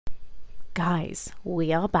Guys,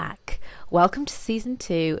 we are back. Welcome to season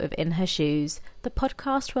 2 of In Her Shoes, the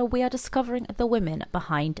podcast where we are discovering the women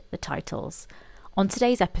behind the titles. On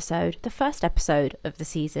today's episode, the first episode of the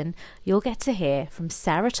season, you'll get to hear from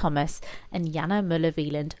Sarah Thomas and Jana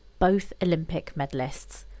Müller-Wieland, both Olympic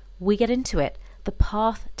medalists. We get into it, the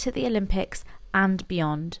path to the Olympics and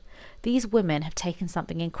beyond. These women have taken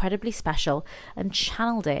something incredibly special and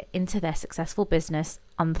channeled it into their successful business,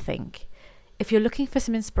 UNTHINK. If you're looking for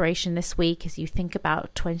some inspiration this week as you think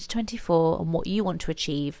about 2024 and what you want to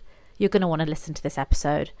achieve, you're going to want to listen to this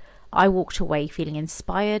episode. I walked away feeling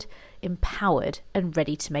inspired, empowered, and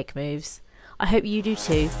ready to make moves. I hope you do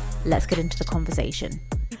too. Let's get into the conversation.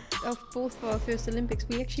 Of both of our first Olympics,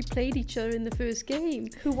 we actually played each other in the first game.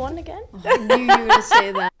 Who won again? Oh, I knew you were going to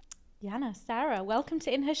say that. Jana, Sarah, welcome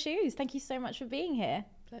to In Her Shoes. Thank you so much for being here.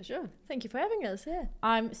 Pleasure. Thank you for having us here.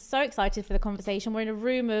 I'm so excited for the conversation. We're in a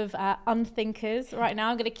room of unthinkers right now.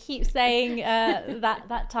 I'm going to keep saying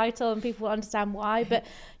that title and people will understand why. But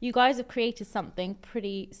you guys have created something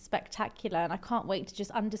pretty spectacular and I can't wait to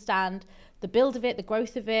just understand the build of it, the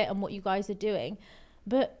growth of it and what you guys are doing.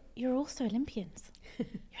 But you're also Olympians. You're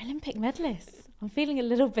Olympic medalists. I'm feeling a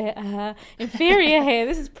little bit inferior here.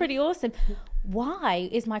 This is pretty awesome. Why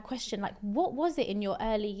is my question. Like, what was it in your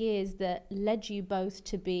early years that led you both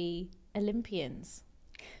to be Olympians?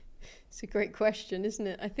 It's a great question, isn't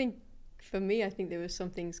it? I think for me, there were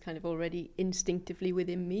some things kind of already instinctively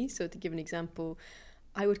within me. So to give an example,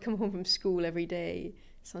 I would come home from school every day.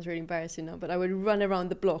 It sounds really embarrassing now, but I would run around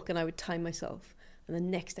the block and I would time myself. And the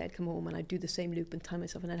next day I'd come home and I'd do the same loop and time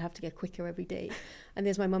myself and I'd have to get quicker every day. And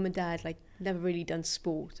there's my mum and dad, like, never really done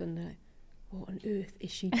sport and what on earth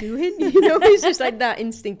is she doing? It's just like that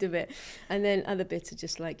instinct of it. And then other bits are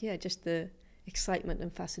just like, just the excitement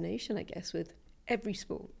and fascination, I guess, with every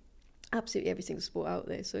sport, absolutely every single sport out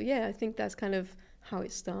there. So I think that's kind of how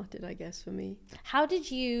it started, I guess, for me. How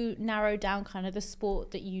did you narrow down kind of the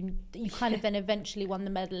sport that you kind of then eventually won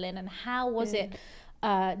the medal in, and how was it?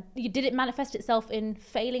 Did it manifest itself in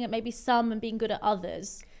failing at maybe some and being good at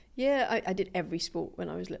others? Yeah, I did every sport when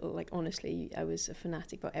I was little. Like, honestly, I was a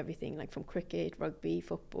fanatic about everything, like from cricket, rugby,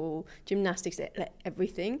 football, gymnastics,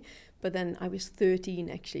 everything. But then I was 13,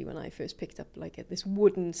 actually, when I first picked up like this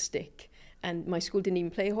wooden stick. And my school didn't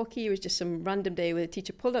even play hockey. It was just some random day where the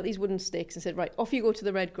teacher pulled out these wooden sticks and said, right, off you go to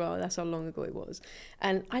the red ground. That's how long ago it was.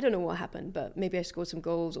 And I don't know what happened, but maybe I scored some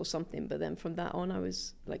goals or something. But then from that on, I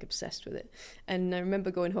was like obsessed with it. And I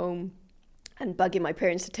remember going home and bugging my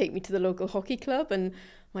parents to take me to the local hockey club. And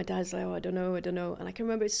my dad's like, I don't know. And I can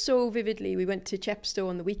remember it so vividly. We went to Chepstow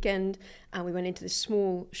on the weekend and we went into this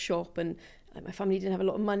small shop and my family didn't have a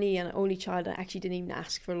lot of money and an only child, I actually didn't even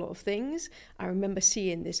ask for a lot of things. I remember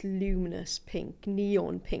seeing this luminous pink,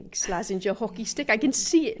 neon pink Slazenger hockey stick. I can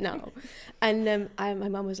see it now. And my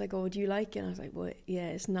mum was like, oh, do you like it? And I was like, well, yeah,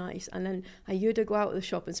 it's nice. And then I heard her go out of the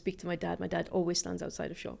shop and speak to my dad. My dad always stands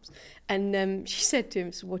outside of shops. And she said to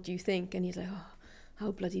him, so what do you think? And he's like, oh,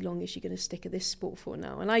 how bloody long is she going to stick at this sport for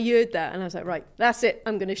now? And I heard that and I was like, right, that's it.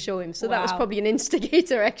 I'm going to show him. So That was probably an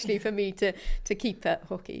instigator actually for me to keep at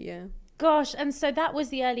hockey, yeah. Gosh, and so that was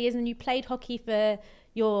the early years and you played hockey for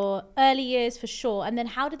your early years for sure. And then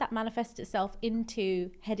how did that manifest itself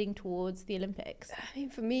into heading towards the Olympics? I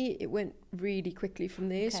mean, for me, it went really quickly from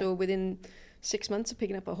there. Okay. So within 6 months of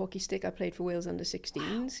picking up a hockey stick, I played for Wales under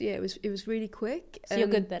 16s. Yeah, it was really quick. So you're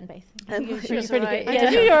good then, basically. You're pretty right.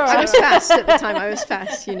 good. Yeah, I was fast at the time. I was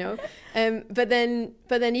fast, But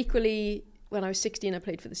then equally, when I was 16, I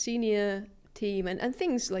played for the senior team and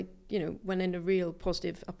things like, went in a real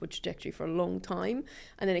positive upward trajectory for a long time.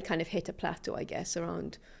 And then it kind of hit a plateau, I guess,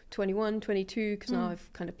 around 21, 22, because now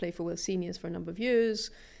I've kind of played for Wales seniors for a number of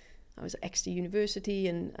years. I was at Exeter University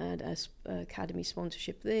and had a academy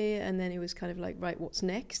sponsorship there. And then it was kind of like, right, what's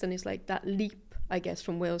next? And it's like that leap, I guess,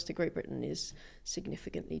 from Wales to Great Britain is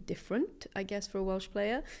significantly different, I guess, for a Welsh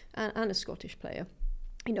player and a Scottish player.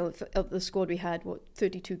 Of the squad we had,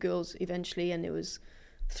 32 girls eventually, and it was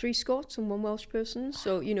 3 Scots and 1 Welsh person.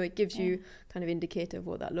 So, it gives you kind of indicator of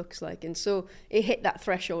what that looks like. And so it hit that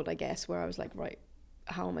threshold, I guess, where I was like, right,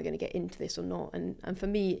 how am I going to get into this or not? And for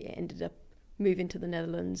me, it ended up moving to the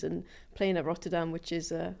Netherlands and playing at Rotterdam, which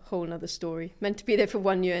is a whole nother story. Meant to be there for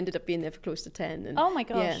 1 year, ended up being there for close to 10. And oh my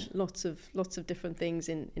gosh. Yeah, lots of different things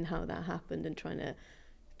in how that happened and trying to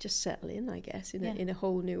just settle in, I guess, in a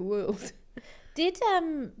whole new world. Did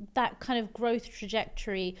that kind of growth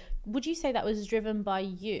trajectory, would you say that was driven by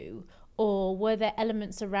you, or were there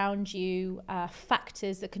elements around you,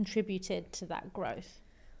 factors that contributed to that growth?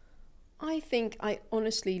 I think I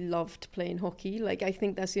honestly loved playing hockey. Like, I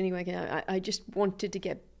think that's the only way I just wanted to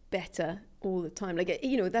get better all the time. Like,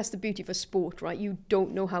 you know, that's the beauty of a sport, right? You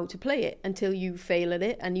don't know how to play it until you fail at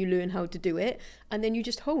it and you learn how to do it, and then you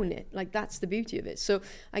just hone it. Like, that's the beauty of it. So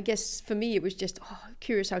I guess for me it was just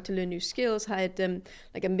curious how to learn new skills. I had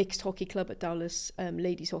like a mixed hockey club at Dallas,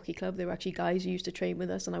 ladies hockey club. They were actually guys who used to train with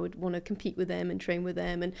us, and I would want to compete with them and train with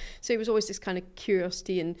them. And so it was always this kind of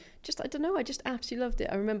curiosity, and just, I don't know, I just absolutely loved it.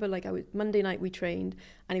 I remember, like, Monday night we trained,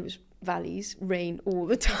 and it was valleys, rain all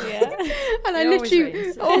the time. Yeah. And I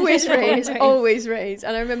literally always rains.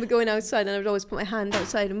 And I remember going outside, and I would always put my hand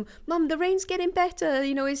outside and, Mum, the rain's getting better,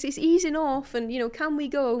 you know, it's easing off, and, you know, can we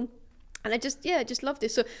go? And I just loved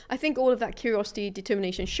it. So I think all of that curiosity,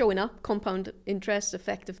 determination, showing up, compound interest,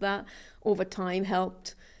 effect of that over time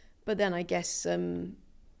helped. But then I guess there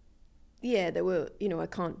were, you know, I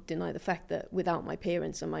can't deny the fact that without my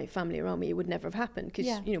parents and my family around me, it would never have happened. Because,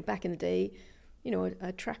 you know, back in the day, you know,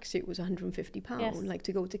 a tracksuit was £150. Yes. Like,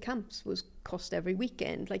 to go to camps was cost every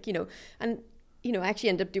weekend. Like, you know, and, you know, I actually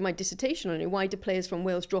ended up doing my dissertation on it. Why do players from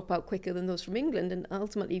Wales drop out quicker than those from England? And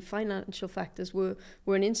ultimately, financial factors were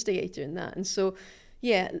an instigator in that. And so,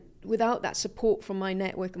 yeah, without that support from my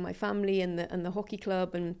network and my family and the hockey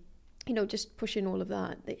club, and, you know, just pushing all of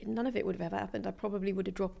that, none of it would have ever happened. I probably would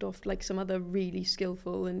have dropped off like some other really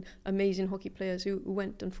skillful and amazing hockey players who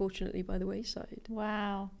went, unfortunately, by the wayside.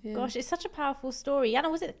 Wow. Yeah. Gosh, it's such a powerful story. Anna,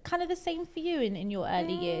 was it kind of the same for you in your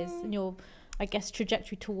early years, in your, I guess,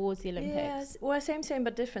 trajectory towards the Olympics? Yes, well, same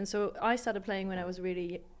but different. So I started playing when I was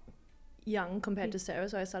really young compared to Sarah.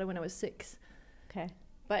 So I started when I was 6. Okay.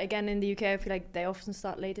 But again, in the UK, I feel like they often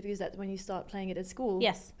start later because that's when you start playing it at school.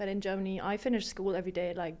 Yes. But in Germany, I finished school every day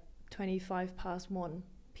at like 25 past 1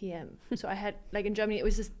 p.m. So I had, like, in Germany, it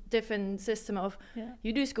was this different system of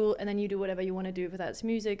you do school and then you do whatever you want to do, whether that's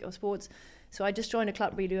music or sports. So I just joined a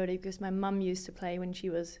club really early because my mum used to play when she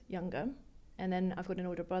was younger. And then I've got an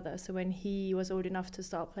older brother. So when he was old enough to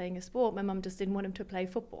start playing a sport, my mum just didn't want him to play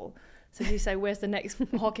football. So she said, where's the next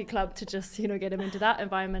hockey club to just, you know, get him into that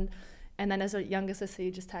environment? And then as a younger sister,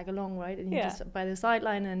 you just tag along, right? And you just by the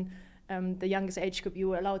sideline, and the youngest age group you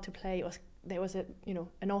were allowed to play was, there was a, you know,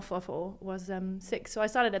 an offer for was 6. So I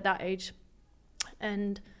started at that age.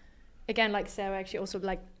 And again, like Sarah, actually also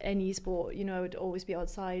like any sport, you know, I would always be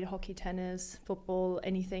outside, hockey, tennis, football,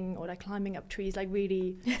 anything, or like climbing up trees, like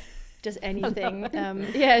really just anything.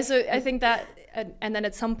 So I think that, and then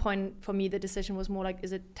at some point for me, the decision was more like,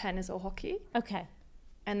 is it tennis or hockey? Okay.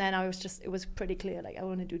 And then it was pretty clear, like, I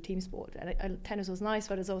want to do team sport. And tennis was nice,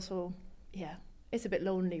 but it's also, it's a bit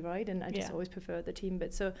lonely, right? And I just always preferred the team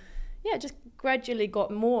bit. So just gradually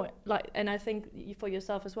got more, like, and I think for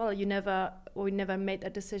yourself as well, we never made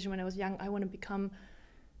that decision when I was young, I want to become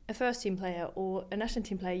a first team player or a national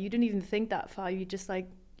team player. You didn't even think that far. You just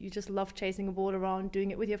love chasing a ball around,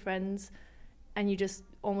 doing it with your friends, and you just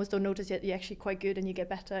almost don't notice yet you're actually quite good and you get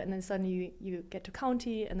better, and then suddenly you get to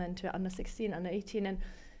county and then to under 16, under 18, and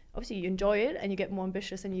obviously you enjoy it and you get more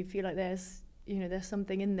ambitious and you feel like there's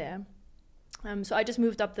something in there. So I just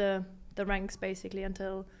moved up the ranks basically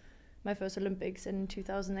until my first Olympics in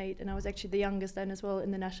 2008, and I was actually the youngest then as well in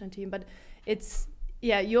the national team. But it's,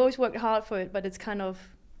 you always work hard for it, but it's kind of,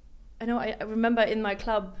 I remember in my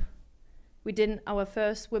club, our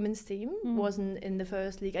first women's team wasn't in the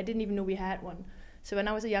first league. I didn't even know we had one. So when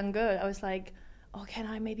I was a young girl, I was like, oh, can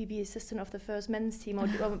I maybe be assistant of the first men's team?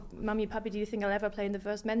 Or Mummy, Papi, do you think I'll ever play in the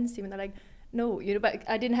first men's team? And they're like, no, but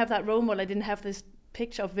I didn't have that role model. I didn't have this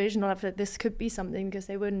picture of vision or that this could be something, because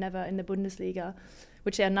they were never in the Bundesliga,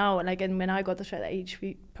 which they are now. And again, when I got to that age,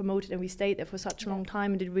 we promoted and we stayed there for such a long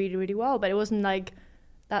time and did really, really well. But it wasn't like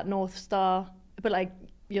that North Star, but like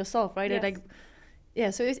yourself, right?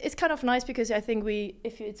 Yes. So it's kind of nice, because I think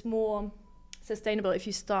it's more sustainable if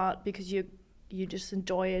you start because you just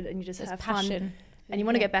enjoy it and you just have passion. Fun and you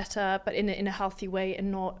want to get better, but in a healthy way, and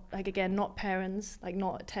not like, again, not parents, like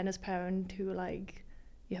not a tennis parent who like,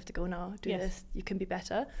 you have to go now, do this, you can be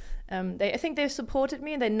better. I think they supported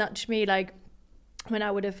me and they nudged me, like when I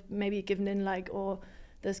would have maybe given in, like, or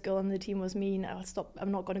this girl on the team was mean, I'll stop,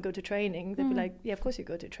 I'm not going to go to training. They'd be like, yeah, of course you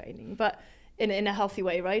go to training, but in a healthy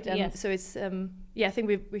way, right? So it's I think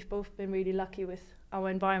we've both been really lucky with our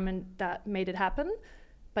environment that made it happen,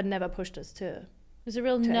 but never pushed us to. It was a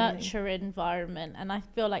real nurture environment, and I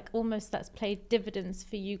feel like almost that's played dividends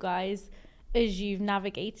for you guys as you've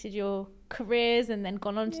navigated your careers and then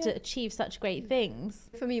gone on to achieve such great things.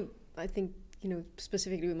 For me, I think,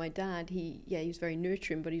 specifically with my dad, he was very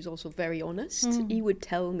nurturing, but he was also very honest. He would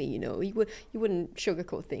tell me, he wouldn't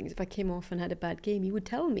sugarcoat things. If I came off and had a bad game, he would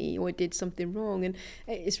tell me, or I did something wrong. And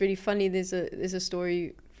it's really funny. There's a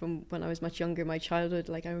story from when I was much younger, my childhood.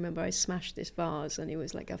 Like, I remember I smashed this vase, and it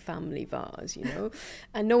was like a family vase, you know,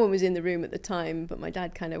 and no one was in the room at the time, but my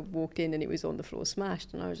dad kind of walked in and it was on the floor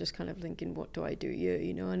smashed, and I was just kind of thinking, what do I do here,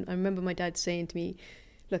 you know? And I remember my dad saying to me,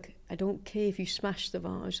 look, I don't care if you smash the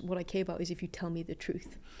vase. What I care about is if you tell me the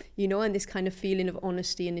truth, you know, and this kind of feeling of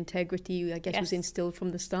honesty and integrity, I guess, was instilled from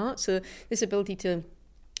the start. So this ability to,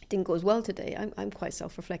 didn't go as well today. I'm quite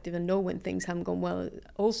self-reflective and know when things haven't gone well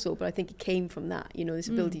also, but I think it came from that, you know, this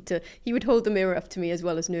ability to, he would hold the mirror up to me as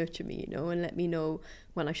well as nurture me, you know, and let me know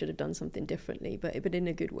when I should have done something differently, but in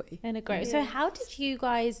a good way. In a great way. So how did you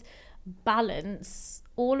guys balance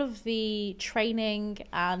all of the training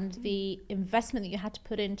and the investment that you had to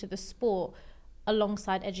put into the sport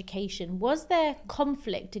alongside education? Was there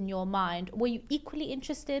conflict in your mind? Were you equally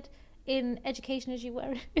interested in education as you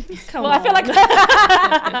were in school? I feel like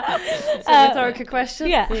it's a rhetorical question.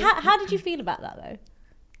 Yeah. How did you feel about that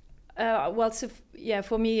though?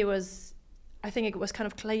 For me, I think it was kind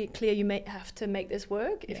of clear you may have to make this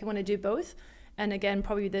work if you want to do both. And again,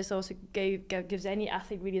 probably this also gives any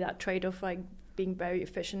athlete really that trade-off, like being very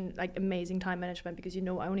efficient, like amazing time management, because you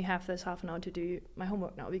know I only have this half an hour to do my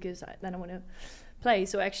homework now because then I want to play.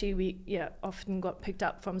 So actually we often got picked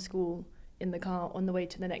up from school in the car on the way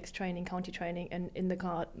to the next training, county training, and in the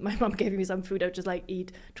car my mum gave me some food. I would just like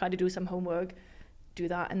eat, try to do some homework, do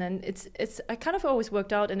that, and then I kind of always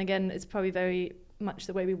worked out. And again, it's probably very much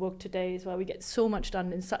the way we work today as well. We get so much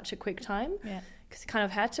done in such a quick time. Yeah. Because I kind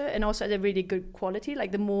of had to, and also at a really good quality.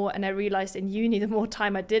 Like the more, and I realized in uni, the more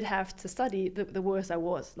time I did have to study, the worse I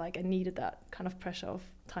was. Like I needed that kind of pressure of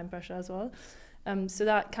time pressure as well. So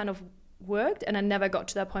that kind of worked, and I never got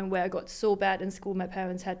to that point where I got so bad in school. My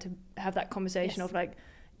parents had to have that conversation of like,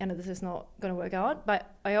 this is not going to work out.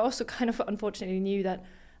 But I also kind of unfortunately knew that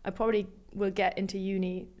I probably will get into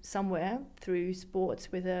uni somewhere through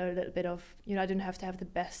sports with a little bit of, I didn't have to have the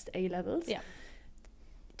best A levels. Yeah.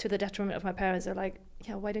 To the detriment of my parents. They're like,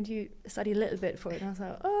 why don't you study a little bit for it? And I was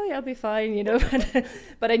like, I'll be fine,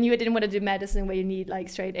 but I knew I didn't want to do medicine where you need like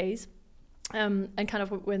straight A's, and kind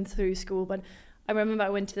of went through school. But I remember I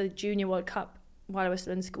went to the Junior World Cup while I was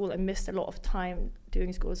still in school. I missed a lot of time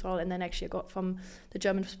doing school as well, and then actually I got from the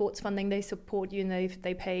German sports funding. They support you and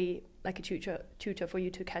they pay like a tutor for you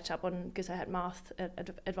to catch up on, because I had math,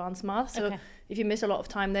 advanced math. So if you miss a lot of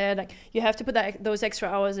time there, like you have to put those extra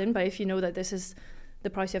hours in. But if you know that this is the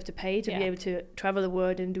price you have to pay to be able to travel the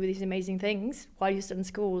world and do these amazing things while you're still in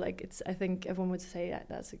school, like I think everyone would say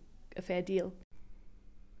that's a fair deal.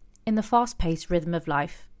 In the fast-paced rhythm of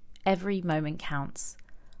life, every moment counts.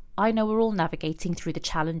 I know we're all navigating through the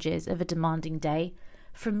challenges of a demanding day,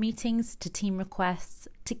 from meetings to team requests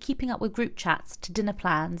to keeping up with group chats to dinner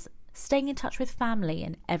plans, staying in touch with family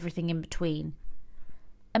and everything in between.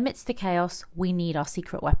 Amidst the chaos, we need our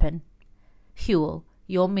secret weapon. Huel,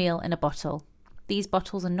 your meal in a bottle. These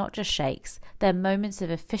bottles are not just shakes, they're moments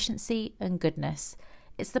of efficiency and goodness.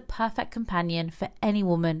 It's the perfect companion for any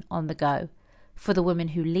woman on the go, for the women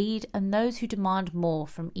who lead and those who demand more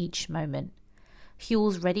from each moment.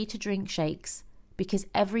 Huel's ready-to-drink shakes, because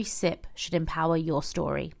every sip should empower your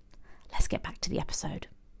story. Let's get back to the episode.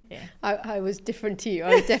 Yeah. I was different to you.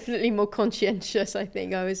 I was definitely more conscientious, I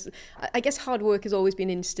think. I guess hard work has always been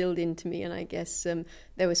instilled into me, and I guess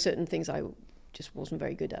there were certain things I just wasn't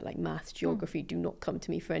very good at, like math, geography. Do not come to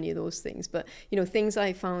me for any of those things. But, things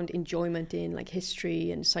I found enjoyment in, like history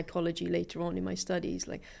and psychology later on in my studies,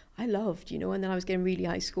 like I loved, and then I was getting really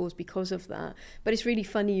high scores because of that. But it's really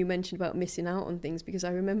funny you mentioned about missing out on things, because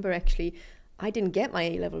I remember actually I didn't get my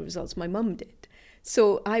A-level results. My mum did.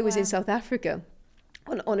 So I was in South Africa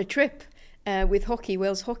on a trip with hockey,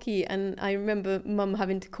 Wales hockey, and I remember mum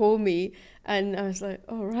having to call me, and I was like,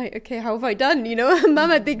 oh right, okay, how have I done, Mum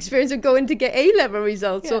had the experience of going to get A-level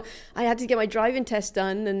results, so I had to get my driving test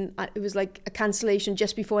done, and it was like a cancellation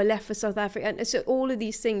just before I left for South Africa, and so all of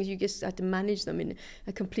these things, you just had to manage them in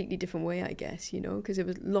a completely different way, I guess, because there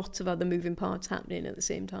was lots of other moving parts happening at the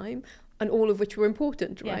same time, and all of which were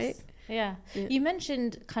important, right? Yeah. You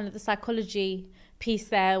mentioned kind of the psychology piece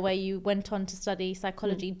there, where you went on to study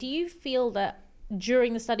psychology. Do you feel that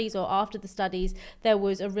during the studies or after the studies there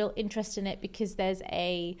was a real interest in it because there's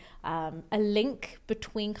a link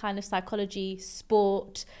between kind of psychology,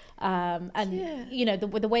 sport, and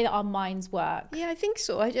the way that our minds work? Yeah, I think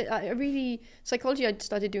so. I really, psychology I'd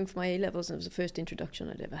started doing for my A-levels, and it was the first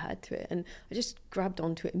introduction I'd ever had to it, and I just grabbed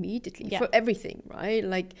onto it immediately for everything, right?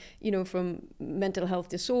 Like, from mental health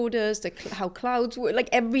disorders to how clouds work, like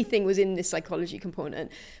everything was in this psychology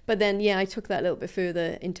component. But then I took that a little bit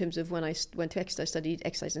further in terms of when I went to exercise, I studied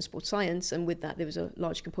exercise and sports science, and with that there was a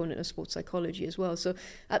large component of sports psychology as well. So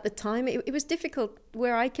at the time it was difficult.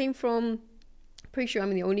 Where I came from, Pretty sure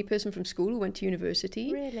I'm the only person from school who went to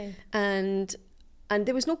university. Really? And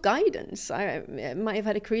there was no guidance. I might have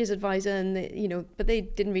had a careers advisor, and but they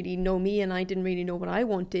didn't really know me, and I didn't really know what I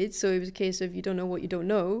wanted. So it was a case of you don't know what you don't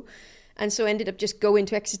know, and so I ended up just going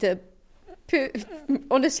to Exeter.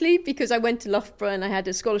 Honestly, because I went to Loughborough and I had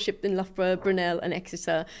a scholarship in Loughborough, Brunel and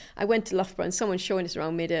Exeter. I went to Loughborough and someone showing us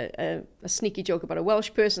around made a sneaky joke about a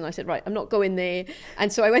Welsh person. I said, right, I'm not going there.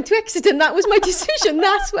 And so I went to Exeter, and that was my decision.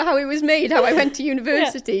 That's how it was made, how I went to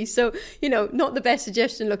university. Yeah. So, not the best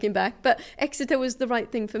suggestion looking back, but Exeter was the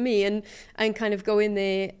right thing for me, and kind of going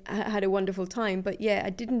there, I had a wonderful time. But yeah, I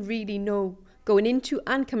didn't really know going into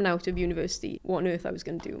and coming out of university what on earth I was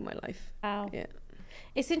going to do in my life. Wow. Yeah.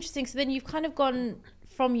 It's interesting. So then you've kind of gone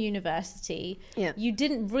from university. Yeah. You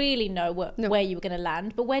didn't really know where you were going to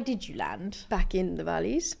land, but where did you land? Back in the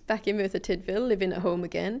valleys, back in Merthyr Tydfil, living at home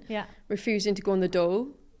again. Yeah. Refusing to go on the dole.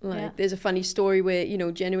 There's a funny story where,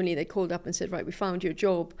 genuinely they called up and said, right, we found your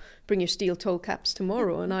job, bring your steel toe caps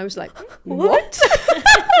tomorrow. And I was like, what?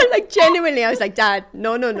 Genuinely, I was like, Dad,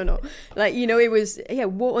 no. It was,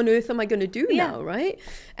 what on earth am I going to do now, right?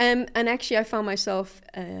 And actually I found myself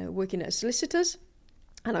working at solicitors.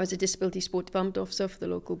 And I was a disability sport development officer for the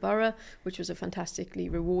local borough, which was a fantastically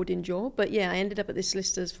rewarding job. But yeah, I ended up at the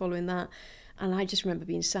solicitors following that. And I just remember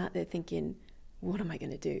being sat there thinking, what am I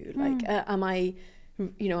going to do?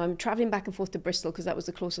 I'm travelling back and forth to Bristol because that was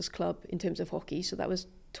the closest club in terms of hockey. So that was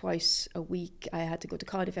twice a week. I had to go to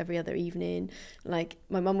Cardiff every other evening.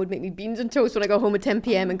 My mum would make me beans and toast when I got home at 10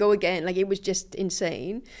 p.m. and go again. It was just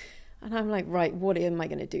insane. And I'm like, right, what am I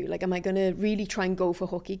going to do? Am I going to really try and go for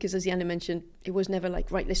hockey? Because as Yana mentioned, it was never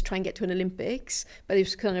right, let's try and get to an Olympics. But it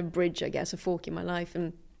was kind of a bridge, I guess, a fork in my life.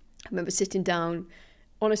 And I remember sitting down,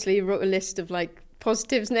 honestly, wrote a list of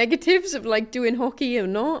positives, negatives of doing hockey or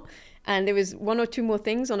not. And there was one or two more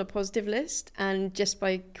things on a positive list. And just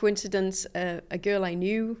by coincidence, a girl I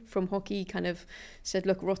knew from hockey kind of said,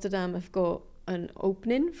 look, Rotterdam have got an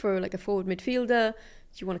opening for a forward midfielder.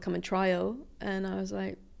 Do you want to come and trial? And I was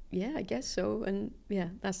like, yeah, I guess so. And yeah,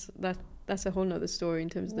 that's a whole nother story in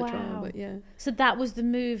terms of the trial. But yeah. So that was the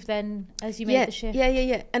move then as you made the shift?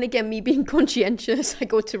 Yeah. And again, me being conscientious, I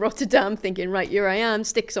go to Rotterdam thinking, right, here I am,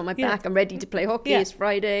 sticks on my back, I'm ready to play hockey, it's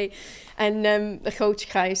Friday. And the coach,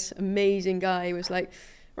 Gijs, amazing guy, was like,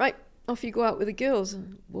 right, off you go out with the girls.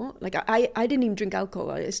 What? I didn't even drink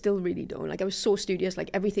alcohol. I still really don't. I was so studious.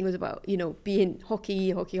 Everything was about, being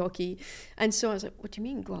hockey. And so I was like, what do you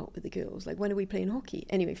mean go out with the girls? When are we playing hockey?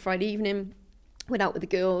 Anyway, Friday evening, went out with the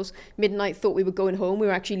girls. Midnight, thought we were going home. We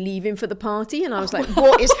were actually leaving for the party. And I was like,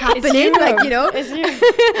 what is happening? It's you.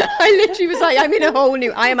 I literally was like, I'm in a whole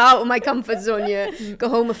new, I am out of my comfort zone here. Go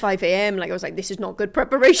home at 5 a.m. I was like, this is not good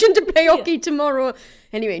preparation to play hockey tomorrow.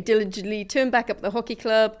 Anyway, diligently turned back up at the hockey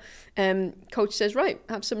club. Coach says, right,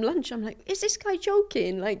 have some lunch. I'm like, is this guy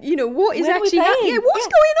joking? What is actually happening? What's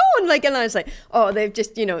going on? And I was like, oh, they've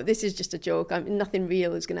just, this is just a joke. Nothing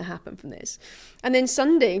real is going to happen from this. And then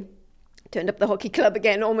Sunday, turned up the hockey club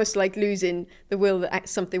again, almost losing the will that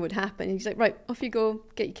something would happen. He's like, right, off you go,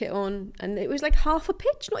 get your kit on. And it was half a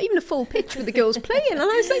pitch, not even a full pitch with the girls playing. And I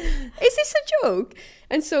was like, is this a joke?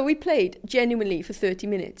 And so we played genuinely for 30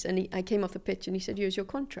 minutes. And I came off the pitch and he said, here's your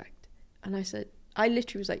contract. And I said, I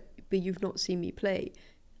literally was like, but you've not seen me play.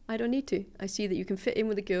 I don't need to. I see that you can fit in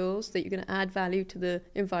with the girls, that you're going to add value to the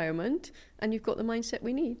environment, and you've got the mindset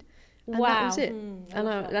we need. And that was it.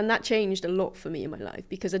 And that changed a lot for me in my life,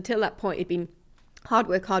 because until that point it'd been hard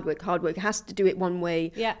work. It has to do it one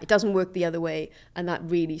way. Yeah. It doesn't work the other way. And that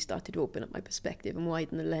really started to open up my perspective and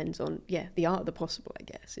widen the lens on, the art of the possible, I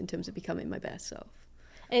guess, in terms of becoming my best self.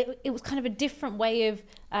 It was kind of a different way of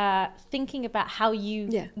thinking about how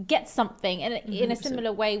you get something. And in a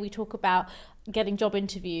similar way, we talk about getting job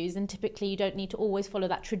interviews, and typically you don't need to always follow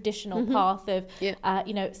that traditional path of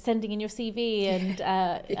sending in your CV and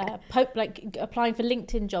applying for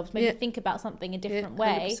LinkedIn jobs. Maybe think about something a different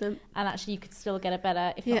way, 100%. And actually you could still get a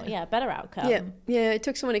better, if not better outcome. It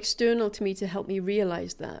took someone external to me to help me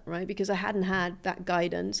realize that, right? Because I hadn't had that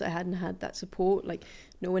guidance, I hadn't had that support.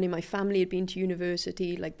 No one in my family had been to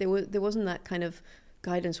university. There wasn't that kind of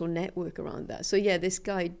guidance or network around that. So this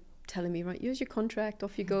guy telling me, right, here's your contract,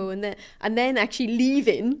 off you go. And then actually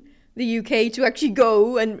leaving the UK to actually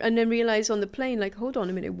go and then realize on the plane, hold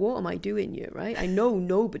on a minute, what am I doing here, right? I know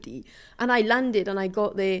nobody. And I landed and I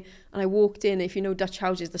got there and I walked in. If you know Dutch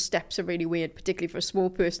houses, the steps are really weird, particularly for a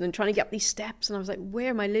small person, and trying to get up these steps. And I was like,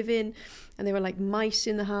 where am I living? And there were mice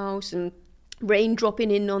in the house and rain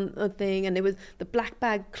dropping in on a thing. And there was the black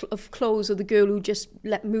bag of clothes of the girl who just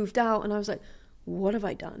moved out. And I was like, what have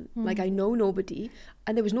I done? Like, I know nobody,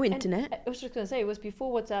 and there was no internet. I was just going to say, it was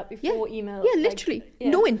before WhatsApp, before email. Yeah, literally.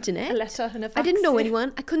 No internet. A letter and a fax. I didn't know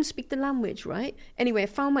anyone. I couldn't speak the language, right? Anyway, I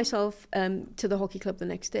found myself to the hockey club the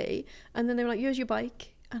next day, and then they were like, here's your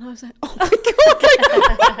bike. And I was like, oh my God,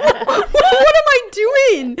 like, what am I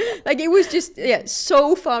doing? Like, it was just,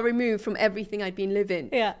 so far removed from everything I'd been living.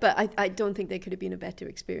 Yeah. But I don't think there could have been a better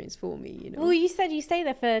experience for me, you know. Well, you said you stay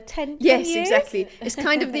there for 10 Yes, years? exactly. It's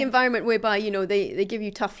kind of the environment whereby, you know, they give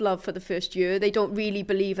you tough love for the first year. They don't really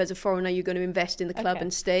believe as a foreigner you're going to invest in the club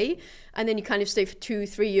and stay. And then you kind of stay for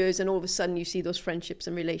 2-3 years, and all of a sudden you see those friendships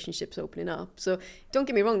and relationships opening up. So don't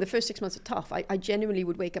get me wrong, the first 6 months are tough. I genuinely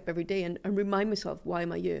would wake up every day and remind myself, why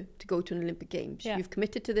am I here? To go to an Olympic Games. You've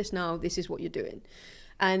committed to this now. This is what you're doing.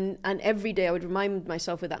 And every day I would remind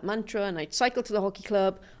myself with that mantra, and I'd cycle to the hockey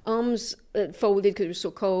club, arms folded because it was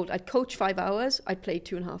so cold. I'd coach 5 hours. I'd play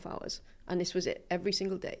 2.5 hours. And this was it every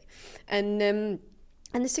single day. And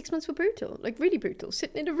the 6 months were brutal, like really brutal.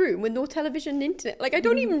 Sitting in a room with no television and internet. Like, I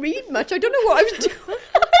don't even read much. I don't know what I was doing.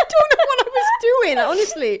 I don't know what I was doing,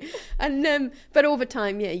 honestly. And but over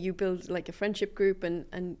time, you build like a friendship group,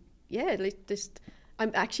 and like just.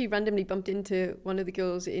 I'm actually randomly bumped into one of the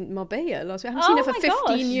girls in Marbella last week. I haven't seen her for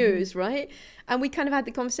 15 years, right? And we kind of had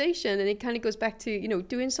the conversation, and it kind of goes back to, you know,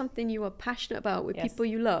 doing something you are passionate about with people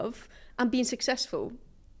you love and being successful.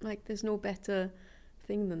 Like, there's no better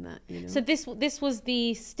thing than that, you know. So this was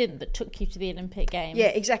the stint that took you to the Olympic Games? Yeah,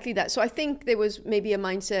 exactly that. So I think there was maybe a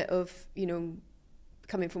mindset of, you know,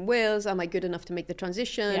 coming from Wales, am I good enough to make the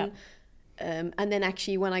transition? And then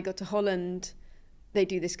actually when I got to Holland, they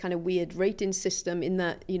do this kind of weird rating system in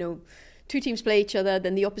that, you know, 2 teams play each other,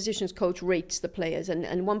 then the opposition's coach rates the players,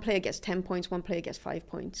 and one player gets 10 points, one player gets 5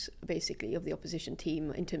 points, basically, of the opposition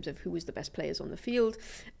team in terms of who was the best players on the field.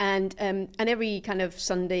 And every kind of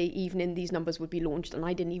Sunday evening, these numbers would be launched, and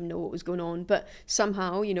I didn't even know what was going on. But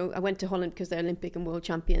somehow, you know, I went to Holland because they're Olympic and world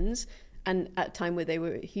champions, and at a time where they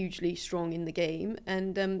were hugely strong in the game.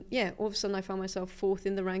 And all of a sudden I found myself 4th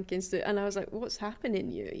in the rankings, and I was like, what's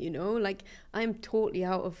happening here? You know, like, I'm totally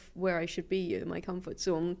out of where I should be in my comfort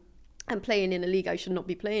zone and playing in a league I should not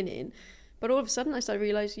be playing in. But all of a sudden I started to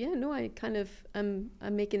realize, I kind of I'm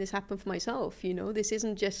making this happen for myself. You know, this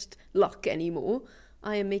isn't just luck anymore.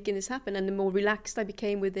 I am making this happen. And the more relaxed I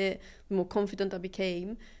became with it, the more confident I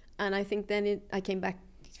became. And I think then I came back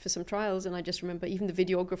for some trials, and I just remember even the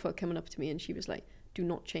videographer coming up to me, and she was like, do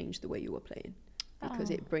not change the way you were playing, because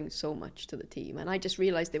it brings so much to the team. And I just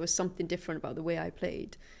realized there was something different about the way I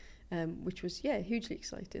played, which was hugely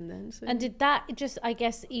exciting then. So. And did that just, I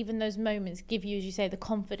guess, even those moments give you, as you say, the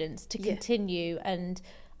confidence to continue and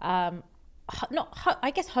hone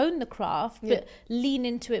the craft, but lean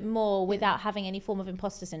into it more without having any form of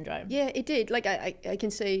imposter syndrome? Yeah, it did. Like, I can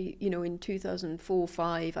say, you know, in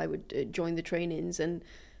 2004-05 I would join the trainings, and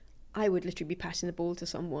I would literally be passing the ball to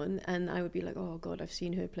someone, and I would be like, oh God, I've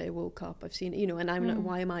seen her play a World Cup. I've seen, you know, and I'm like,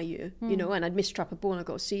 why am I here? You know, and I'd mistrap a ball, and I'd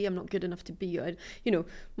go, see, I'm not good enough to be here. You know,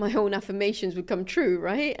 my own affirmations would come true,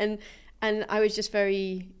 right? And I was just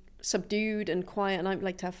very subdued and quiet, and I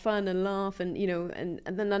like to have fun and laugh, and, you know, and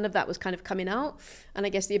then none of that was kind of coming out. And I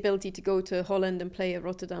guess the ability to go to Holland and play at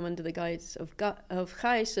Rotterdam under the guides of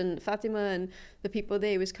Gijs and Fatima and the people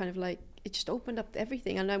there was kind of like, it just opened up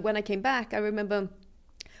everything. And when I came back, I remember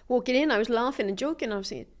walking in, I was laughing and joking. I was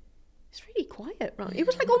saying, it's really quiet, right? It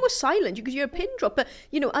was like almost silent because you're a pin drop. But,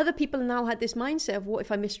 you know, other people now had this mindset of, what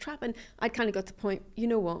if I mistrap? And I kind of got to the point, you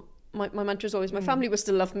know what? My mantra is always, my family will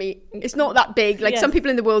still love me. It's not that big. Like, some people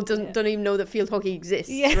in the world don't even know that field hockey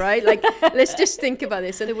exists, right? Like, let's just think about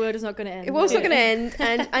this. And the world is not going to end. It was not going to end.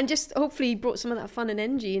 And just hopefully brought some of that fun and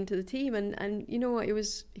energy into the team. And you know what? It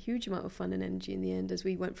was a huge amount of fun and energy in the end as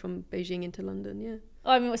we went from Beijing into London,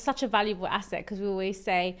 Oh, I mean, it was such a valuable asset, because we always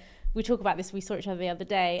say, we talk about this, we saw each other the other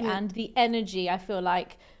day, and the energy, I feel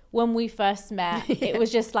like, when we first met, it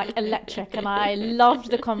was just like electric, and I loved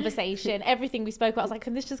the conversation. Everything we spoke about, I was like,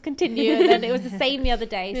 can this just continue? And then it was the same the other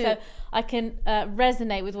day. So I can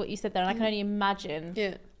resonate with what you said there, and I can only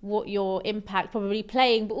imagine what your impact, probably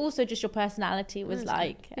playing, but also just your personality was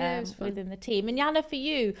like within the team. And Jana, for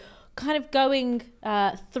you, kind of going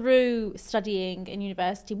through studying in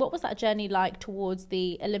university, what was that journey like towards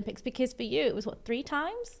the Olympics? Because for you, it was 3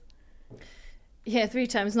 times? Yeah, 3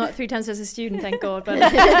 times, not 3 times as a student, thank God. But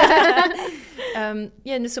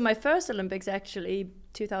so my first Olympics, actually,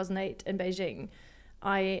 2008 in Beijing,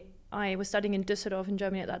 I was studying in Düsseldorf in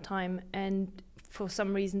Germany at that time, and for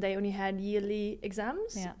some reason they only had yearly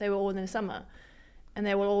exams. They were all in the summer, and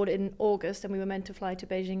they were all in August, and we were meant to fly to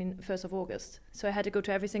Beijing in 1st of August. So I had to go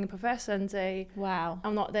to every single professor and say, wow,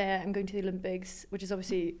 I'm not there, I'm going to the Olympics, which is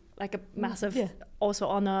obviously like a massive also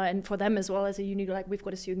honor, and for them as well as a uni, like we've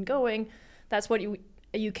got a student going. That's what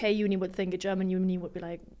a UK uni would think. A German uni would be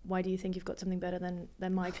like, why do you think you've got something better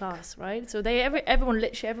than my class, right? So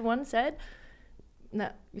everyone said, no,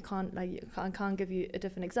 you can't, like, I can't give you a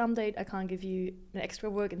different exam date. I can't give you an extra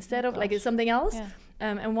work instead of like it's something else. Yeah.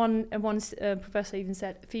 And one professor even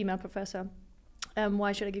said, female professor,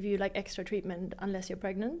 why should I give you like extra treatment unless you're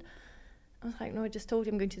pregnant? I was like, no, I just told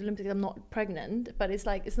you I'm going to the Olympics. I'm not pregnant, but it's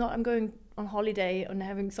like, it's not, I'm going on holiday and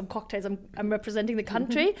having some cocktails. I'm representing the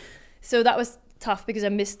country. So that was tough because I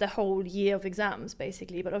missed the whole year of exams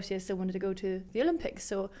basically, but obviously I still wanted to go to the Olympics.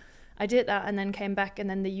 So I did that and then came back, and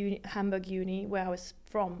then the Hamburg uni where I was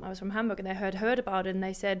from Hamburg, and I heard about it, and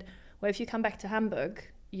they said, well, if you come back to Hamburg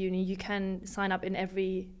uni, you can sign up in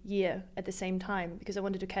every year at the same time, because I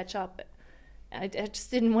wanted to catch up. I just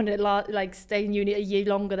didn't want to stay in uni a year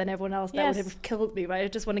longer than everyone else. That would have killed me, right? I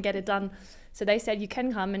just want to get it done. So they said, you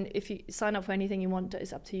can come, and if you sign up for anything you want,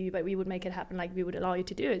 it's up to you, but we would make it happen, like we would allow you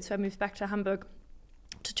to do it. So I moved back to Hamburg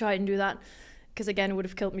to try and do that, because again, it would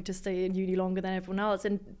have killed me to stay in uni longer than everyone else,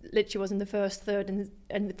 and literally was in the first, third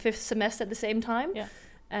and fifth semester at the same time.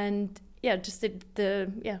 And just did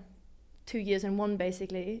the 2 years in one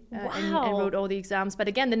basically. And wrote all the exams. But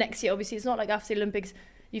again, the next year, obviously it's not like after the Olympics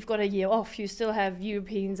you've got a year off, you still have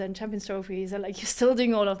Europeans and Champions trophies, and like you're still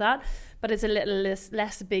doing all of that, but it's a little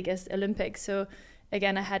less big as Olympics. So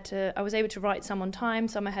again, I was able to write some on time,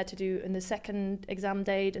 some I had to do in the second exam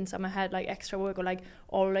date, and some I had like extra work or like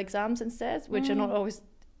oral exams instead, which are not always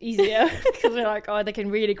easier because they're like, oh, they can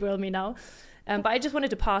really grill me now. But I just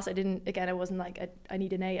wanted to pass. I wasn't like, I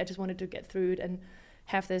need an A. I just wanted to get through it and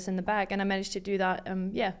have this in the bag. And I managed to do that,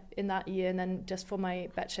 in that year. And then just for my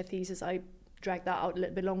bachelor thesis, I dragged that out a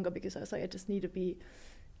little bit longer because I was like, I just need to be,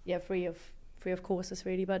 free of courses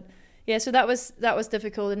really. But so that was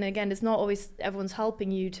difficult. And again, it's not always everyone's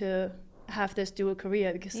helping you to have this dual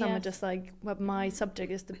career, because some are just like, well, my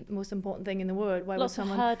subject is the most important thing in the world. Why would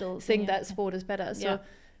someone think that sport is better? So,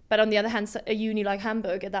 but on the other hand, a uni like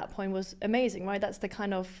Hamburg at that point was amazing, right? That's the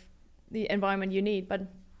kind of the environment you need.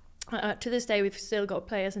 But to this day, we've still got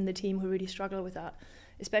players in the team who really struggle with that,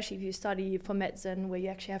 especially if you study for medicine, where you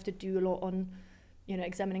actually have to do a lot on,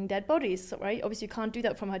 examining dead bodies, right? Obviously, you can't do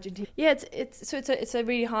that from Argentina. Yeah, it's a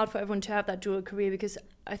really hard for everyone to have that dual career, because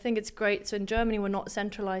I think it's great. So in Germany, we're not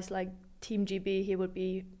centralized like Team GB. Here would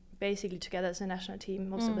be basically together as a national team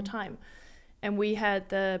most of the time, and we had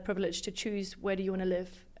the privilege to choose where do you want to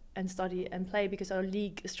live and study and play, because our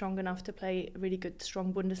league is strong enough to play a really good,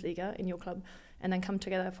 strong Bundesliga in your club, and then come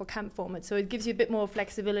together for camp format. So it gives you a bit more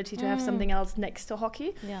flexibility to have something else next to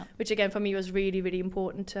hockey, which again for me was really, really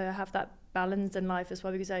important to have that balance in life as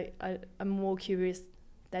well, because I'm more curious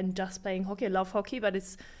than just playing hockey. I love hockey, but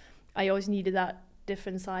I always needed that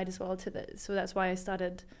different side as well to that. So that's why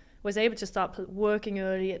I was able to start working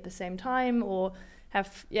early at the same time, or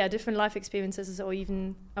have different life experiences, or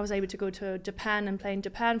even I was able to go to Japan and play in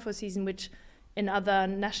Japan for a season, which in other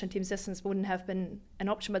national team systems wouldn't have been an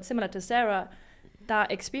option. But similar to Sarah, that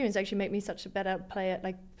experience actually made me such a better player,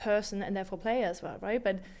 like person, and therefore player as well, right?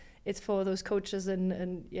 But it's for those coaches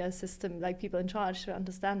and system, like people in charge, to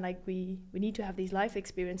understand like we need to have these life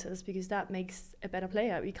experiences, because that makes a better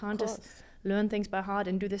player. We can't just learn things by heart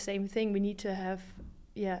and do the same thing. We need to have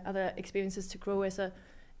other experiences to grow as a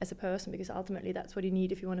person, because ultimately that's what you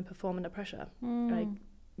need if you want to perform under pressure, right?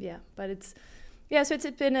 But it's so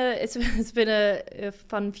it's been a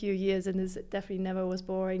fun few years, and it definitely never was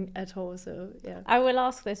boring at all. So I will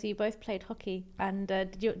ask this: you both played hockey, and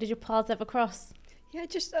did your paths ever cross? Yeah,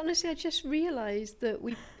 I just realised that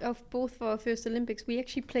of both of our first Olympics, we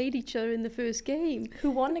actually played each other in the first game.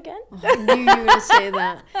 Who won again? Oh, I knew you were going to say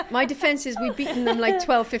that. My defence is we'd beaten them like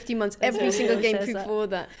 12, 15 months every single game before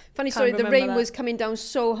that. Funny story, the rain was coming down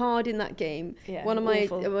so hard in that game. Yeah, one of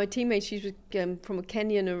my teammates, she was from a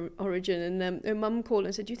Kenyan origin, and her mum called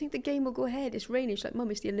and said, do you think the game will go ahead? It's raining. She's like, Mum,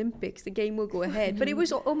 it's the Olympics. The game will go ahead. But it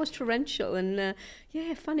was almost torrential, and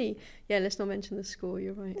funny. Yeah, let's not mention the score.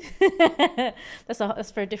 You're right.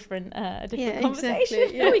 That's for a different conversation.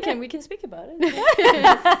 Exactly. Yeah. we can speak about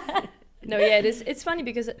it. No, it's funny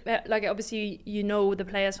because like obviously the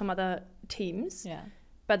players from other teams. Yeah.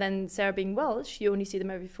 But then Sarah being Welsh, you only see them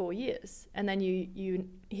every 4 years, and then you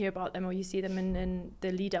hear about them, or you see them in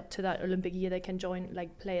the lead up to that Olympic year. They can join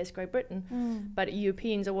like play as Great Britain, but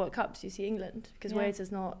Europeans or World Cups, you see England, because Wales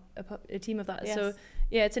is not a team of that. Yes. So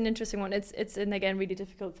it's an interesting one. It's and again really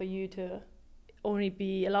difficult for you to only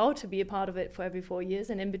be allowed to be a part of it for every 4 years,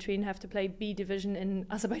 and in between have to play B division in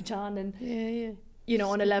Azerbaijan, and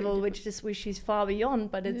on a level which is far beyond,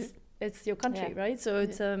 but it's your country, right? So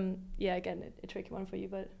it's again a tricky one for you,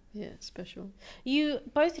 but Yeah, special. You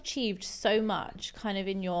both achieved so much kind of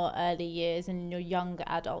in your early years and in your younger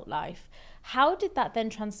adult life. How did that then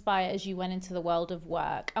transpire as you went into the world of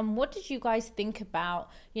work? And what did you guys think about,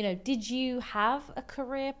 did you have a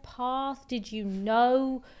career path? Did you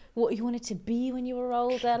know what you wanted to be when you were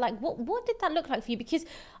older? Like, what did that look like for you? Because,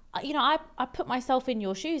 I put myself in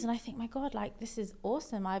your shoes and I think, my God, like, this is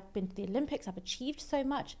awesome. I've been to the Olympics. I've achieved so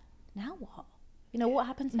much. Now what? What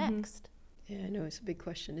happens next? Yeah, I know, it's a big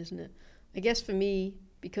question, isn't it? I guess for me,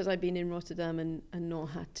 because I've been in Rotterdam and not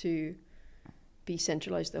had to be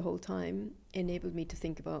centralised the whole time, enabled me to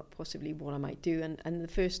think about possibly what I might do. And the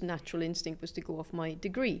first natural instinct was to go off my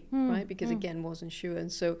degree, right? Because again, wasn't sure.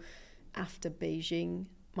 And so after Beijing,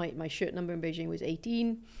 my shirt number in Beijing was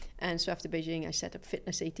 18. And so after Beijing, I set up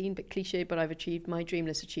Fitness 18, bit cliche, but I've achieved my dream,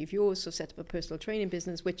 let's achieve yours. So set up a personal training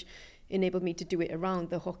business, which enabled me to do it around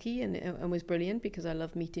the hockey and was brilliant because I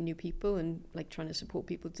love meeting new people and like trying to support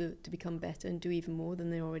people to become better and do even more than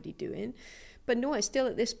they're already doing. But no, I still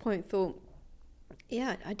at this point thought,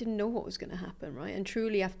 yeah, I didn't know what was going to happen, right? And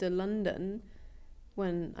truly after London,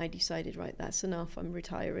 when I decided, right, that's enough, I'm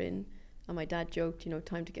retiring, and my dad joked,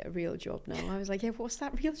 time to get a real job now. I was like, yeah, what's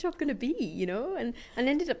that real job going to be, and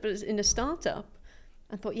ended up in a startup.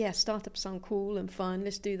 I thought, yeah, startups sound cool and fun,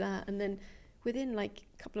 let's do that. And then within like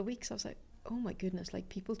a couple of weeks, I was like, oh my goodness, like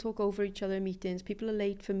people talk over each other in meetings, people are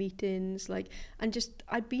late for meetings, and just,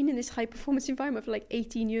 I'd been in this high performance environment for like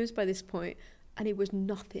 18 years by this point, and it was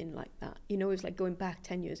nothing like that. It was like going back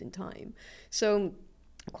 10 years in time. So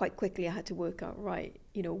quite quickly I had to work out, right,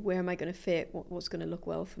 where am I going to fit, what's going to look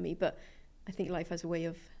well for me. But I think life has a way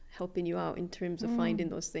of helping you out in terms of finding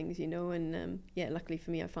those things, and luckily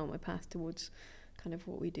for me, I found my path towards kind of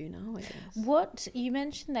what we do now, I guess. What you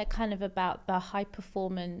mentioned there kind of about the high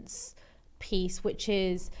performance piece, which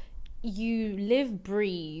is you live,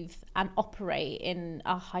 breathe and operate in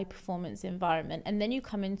a high performance environment, and then you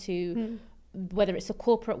come into whether it's the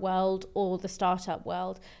corporate world or the startup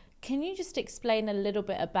world. Can you just explain a little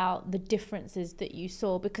bit about the differences that you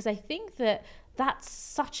saw? Because I think that that's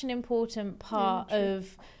such an important part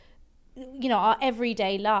of, our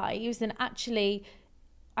everyday lives. And actually,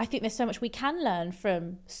 I think there's so much we can learn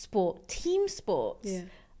from sport, team sports,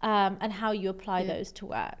 and how you apply those to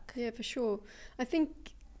work. Yeah, for sure. I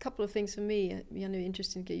think a couple of things for me, I know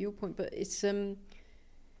interesting to get your point, but it's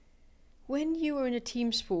when you are in a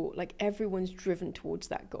team sport, like everyone's driven towards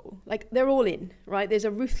that goal. Like they're all in, right? There's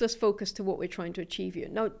a ruthless focus to what we're trying to achieve here.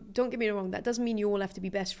 Now, don't get me wrong, that doesn't mean you all have to be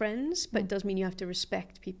best friends, but it does mean you have to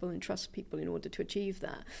respect people and trust people in order to achieve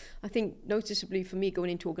that. I think noticeably for me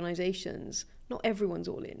going into organizations, not everyone's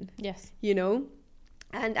all in. Yes.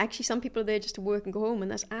 And actually some people are there just to work and go home, and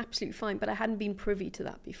that's absolutely fine. But I hadn't been privy to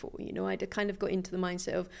that before, I'd kind of got into the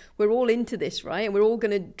mindset of we're all into this, right? And we're all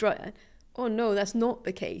going to drive. Oh no, that's not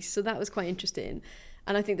the case. So that was quite interesting.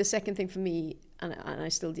 And I think the second thing for me, and I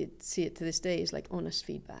still did see it to this day, is like honest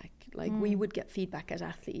feedback. Like we would get feedback as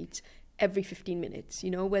athletes every 15 minutes,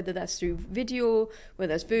 whether that's through video,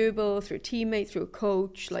 whether that's verbal, through a teammate, through a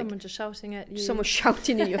coach. Someone just shouting at you. Someone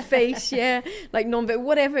shouting in your face, like non-verbal,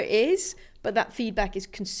 whatever it is. But that feedback is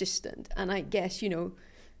consistent. And I guess,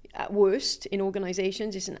 at worst in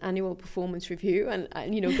organizations it's an annual performance review, and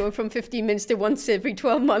going from 15 minutes to once every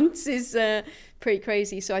 12 months is pretty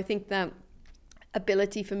crazy. So I think that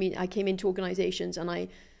ability for me, I came into organizations and I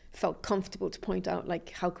felt comfortable to point out, like,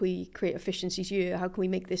 how can we create efficiencies here, how can we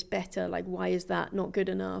make this better, like why is that not good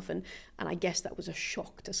enough, and I guess that was a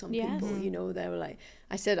shock to some people. They were like,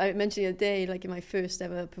 I mentioned the other day, like in my first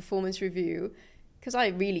ever performance review, because I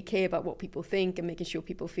really care about what people think and making sure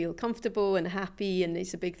people feel comfortable and happy, and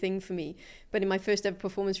it's a big thing for me. But in my first ever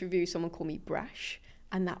performance review, someone called me brash,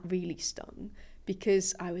 and that really stung,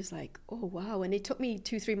 because I was like, oh wow. And it took me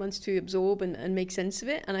 2-3 months to absorb and make sense of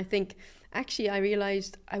it. And I think actually I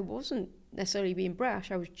realized I wasn't necessarily being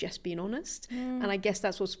brash, I was just being honest. And I guess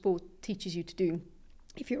that's what sport teaches you to do.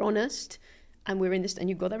 If you're honest, and we're in this, and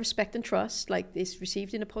you've got that respect and trust, like this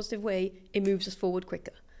received in a positive way, it moves us forward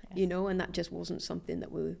quicker. And that just wasn't something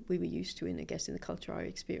that we were used to in the culture I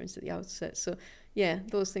experienced at the outset. So yeah,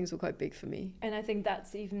 those things were quite big for me. And I think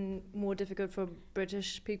that's even more difficult for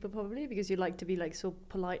British people probably, because you like to be like so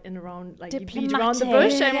polite and around, like you beat around the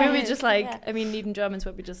bush, and we were just like, I mean, even Germans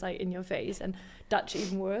would be just like in your face, and Dutch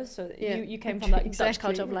even worse. So you came from that Dutch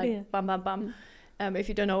culture of like bam, bam, bam. If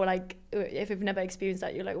you don't know, like, if you've never experienced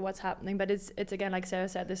that, you're like, what's happening? But it's again, like Sarah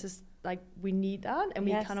said, this is like, we need that, and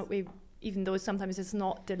we even though sometimes it's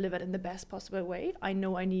not delivered in the best possible way, I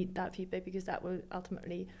know I need that feedback, because that will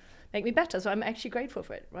ultimately make me better. So I'm actually grateful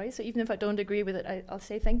for it, right? So even if I don't agree with it, I'll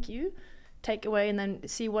say thank you, take away and then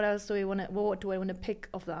see what else do I want to pick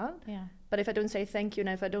of that. Yeah. But if I don't say thank you, and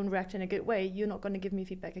if I don't react in a good way, you're not going to give me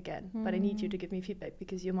feedback again. But I need you to give me feedback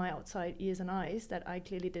because you're my outside ears and eyes that I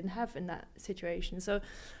clearly didn't have in that situation. So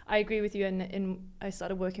I agree with you. And I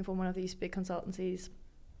started working for one of these big consultancies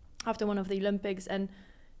after one of the Olympics, and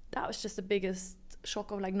that was just the biggest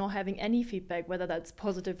shock of like not having any feedback, whether that's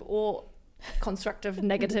positive or constructive,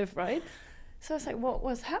 negative, right? So I was like, what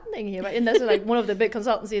was happening here? Right? And that's like one of the big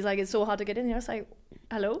consultancies, like it's so hard to get in here. I was like,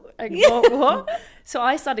 hello? Like, what? So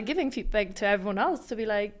I started giving feedback to everyone else to be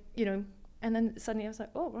like, you know, and then suddenly I was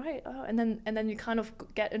like, oh, right. Oh. And then you kind of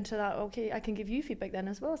get into that, okay, I can give you feedback then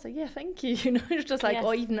as well. So yeah, thank you. You know, it's just like,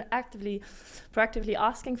 or even proactively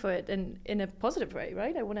asking for it in a positive way,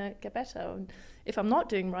 right? I want to get better. And if I'm not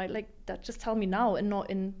doing right, like that, just tell me now and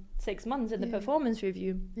not in 6 months in the performance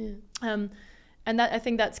review. Yeah. And that, I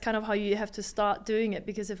think that's kind of how you have to start doing it,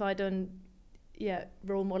 because if I don't,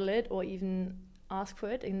 role model it or even ask for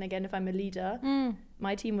it, and again, if I'm a leader,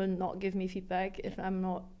 my team will not give me feedback if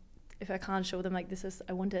I can't show them like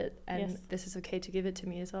I want it, and this is okay to give it to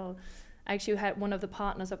me as well. I actually had one of the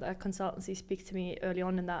partners of that consultancy speak to me early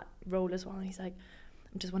on in that role as well. And he's like,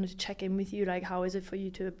 I just wanted to check in with you, like how is it for you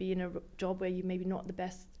to be in a job where you maybe not the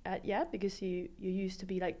best at yet, because you used to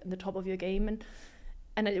be like at the top of your game,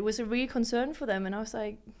 and it was a real concern for them. And I was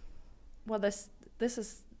like, well, this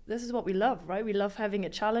is what we love, right? We love having a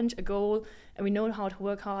challenge, a goal, and we know how to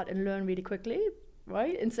work hard and learn really quickly,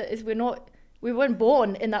 right? And so we weren't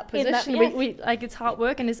born in that position. We like, it's hard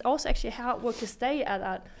work, and it's also actually hard work to stay at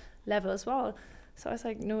that level as well. So I was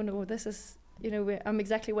like, no, this is, you know, I'm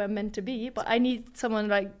exactly where I'm meant to be, but I need someone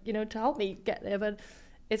like, you know, to help me get there. But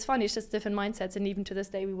it's funny, it's just different mindsets, and even to this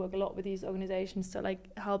day we work a lot with these organizations to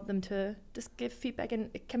like help them to just give feedback, and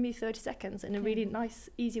it can be 30 seconds in a really nice,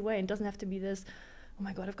 easy way, and doesn't have to be this, oh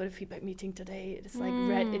my god, I've got a feedback meeting today, it's like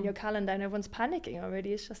red in your calendar and everyone's panicking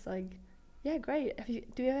already. It's just like, yeah, great,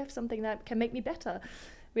 do you have something that can make me better?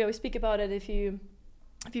 We always speak about it, if you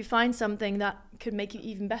find something that could make you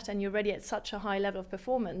even better and you're already at such a high level of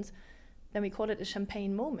performance, then we call it a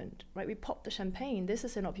champagne moment, right? We pop the champagne. This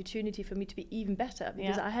is an opportunity for me to be even better,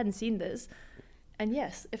 because I hadn't seen this. And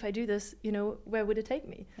yes, if I do this, you know, where would it take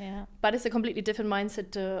me? Yeah. But it's a completely different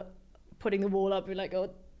mindset to putting the wall up. You're like, oh,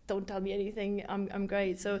 don't tell me anything. I'm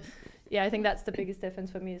great. So yeah, I think that's the biggest difference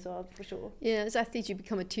for me as well, for sure. Yeah, as athletes, you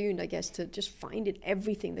become attuned, I guess, to just finding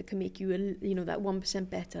everything that can make you, you know, that 1%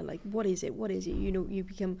 better. Like, what is it? You know, you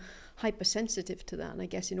become hypersensitive to that. And I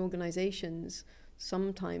guess in organizations,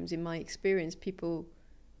 sometimes in my experience, people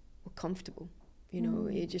were comfortable, you know,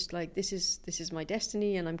 it's just like, this is my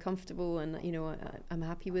destiny and I'm comfortable, and, you know, I'm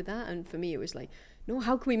happy with that. And for me, it was like, no,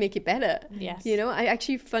 how can we make it better? Yes. You know, I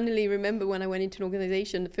actually funnily remember when I went into an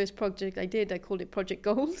organization, the first project I did, I called it Project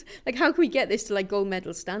Gold. Like, how can we get this to like gold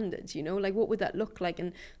medal standards, you know, like what would that look like,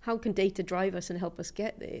 and how can data drive us and help us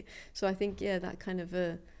get there? So I think, that kind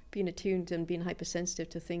of being attuned and being hypersensitive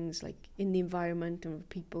to things like in the environment and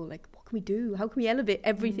people, like what can we do? How can we elevate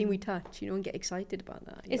everything we touch, you know, and get excited about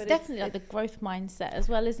that? It's definitely like the growth mindset as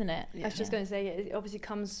well, isn't it? I was just going to say, it obviously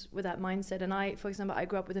comes with that mindset. And for example, I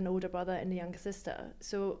grew up with an older brother and a younger sister.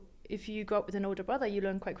 So if you grow up with an older brother, you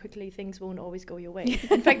learn quite quickly things won't always go your way.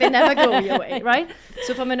 In fact, they never go your way, right?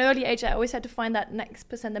 So from an early age, I always had to find that next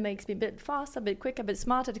percent that makes me a bit faster, a bit quicker, a bit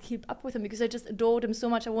smarter to keep up with him, because I just adored him so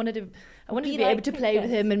much. I wanted to be able to play with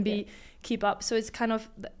him and keep up. So it's kind of,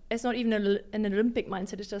 it's not even an Olympic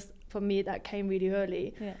mindset. It's just, for me, that came really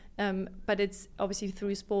early. Yeah. But it's obviously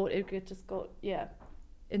through sport, it just got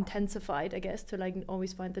intensified, I guess, to like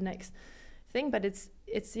always find the next thing. But it's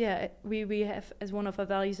we have, as one of our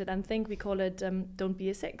values at UNTHINK, we call it don't be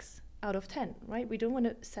a 6 out of 10, right? We don't want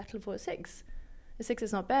to settle for a 6. A 6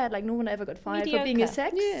 is not bad, like no one ever got fired for being a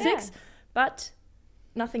 6, but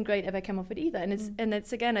nothing great ever came of it either. And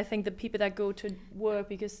it's again, I think the people that go to work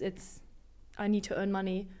because I need to earn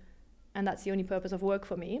money and that's the only purpose of work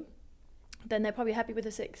for me, then they're probably happy with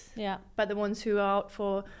a 6. Yeah. But the ones who are out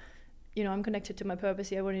for, you know, I'm connected to my purpose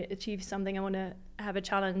here, I want to achieve something, I want to have a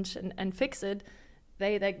challenge and fix it,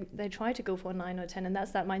 they try to go for a 9 or 10, and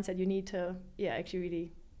that's that mindset you need to actually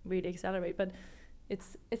really, really accelerate. But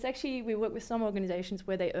it's actually, we work with some organizations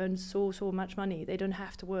where they earn so much money, they don't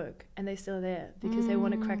have to work, and they're still there because they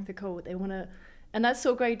want to crack the code, they want to, and that's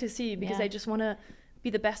so great to see, because they just want to be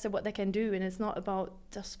the best at what they can do, and it's not about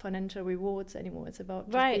just financial rewards anymore. It's about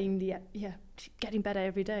just being getting better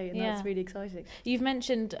every day, and that's really exciting. You've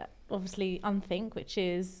mentioned obviously UNTHINK, which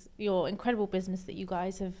is your incredible business that you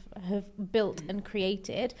guys have built and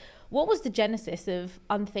created. What was the genesis of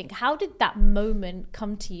UNTHINK? How did that moment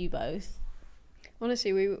come to you both?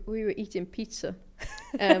 Honestly, we were eating pizza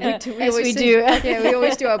We always do. Yeah, we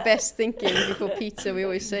always do our best thinking before pizza. We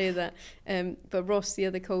always say that. But Ross, the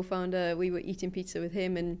other co-founder, we were eating pizza with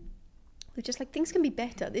him, and we're just like, things can be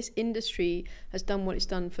better. This industry has done what it's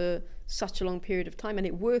done for such a long period of time, and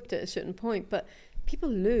it worked at a certain point. But people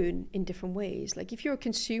learn in different ways. Like if you're a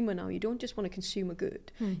consumer now, you don't just want to consume a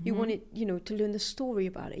good. Mm-hmm. You want it, you know, to learn the story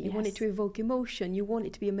about it. You want it to evoke emotion. You want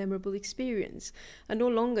it to be a memorable experience. And no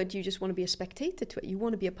longer do you just want to be a spectator to it. You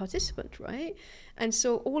want to be a participant, right? And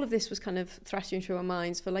so all of this was kind of thrashing through our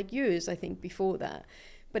minds for like years, I think, before that.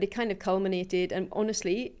 But it kind of culminated, and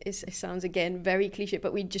honestly, it sounds again very cliche,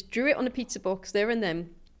 but we just drew it on a pizza box there and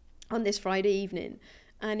then on this Friday evening.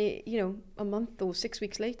 And it, you know, a month or 6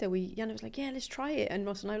 weeks later, Yana was like, yeah, let's try it. And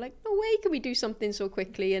Ross and I were like, no way can we do something so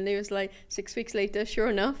quickly? And it was like 6 weeks later, sure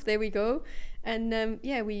enough, there we go. And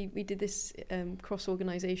we did this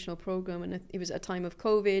cross-organizational program, and it was at a time of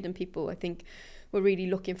COVID, and people, I think, were really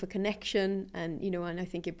looking for connection, and, you know, and I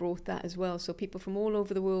think it brought that as well. So people from all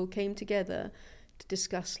over the world came together to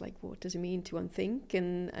discuss, like, what does it mean to unthink?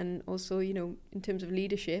 And also, you know, in terms of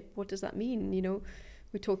leadership, what does that mean? You know,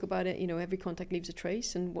 we talk about it, you know, every contact leaves a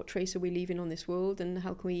trace, and what trace are we leaving on this world, and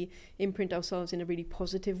how can we imprint ourselves in a really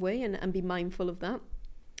positive way and be mindful of that.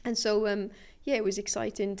 And so, it was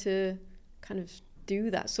exciting to kind of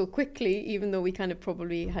do that so quickly, even though we kind of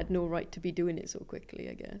probably had no right to be doing it so quickly,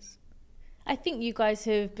 I guess. I think you guys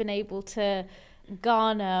have been able to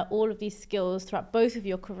garner all of these skills throughout both of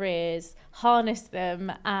your careers, harness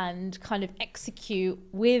them, and kind of execute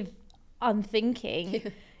with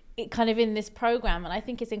unthinking. It kind of in this program, and I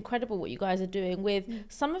think it's incredible what you guys are doing with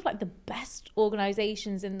some of like the best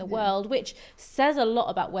organizations in the world, which says a lot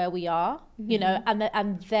about where we are, you know,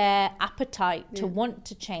 and their appetite to want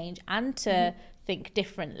to change and to think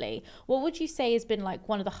differently. What would you say has been like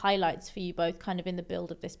one of the highlights for you both kind of in the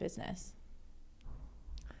build of this business?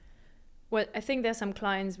 Well, I think there's some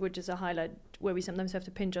clients which is a highlight where we sometimes have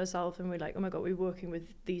to pinch ourselves and we're like, oh my God, we're working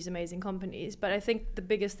with these amazing companies. But I think the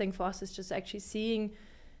biggest thing for us is just actually seeing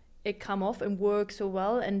it come off and work so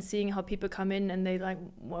well, and seeing how people come in and they like,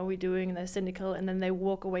 what are we doing? And they're cynical, and then they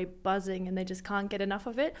walk away buzzing and they just can't get enough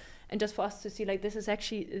of it. And just for us to see like, this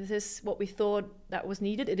is what we thought that was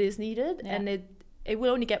needed. It is needed. And it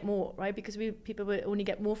will only get more, right? Because people will only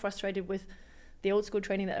get more frustrated with the old school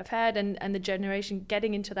training that I've had, and the generation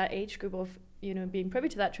getting into that age group of, you know, being privy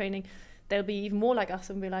to that training, they'll be even more like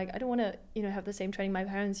us and be like, I don't want to, you know, have the same training my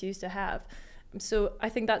parents used to have. So I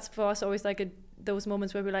think that's for us always like those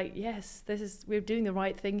moments where we're like, yes, we're doing the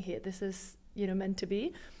right thing here. This is, you know, meant to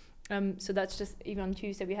be. So that's just, even on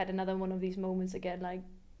Tuesday, we had another one of these moments again, like,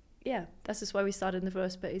 yeah, that's just why we started in the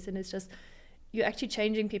first place. And it's just, you're actually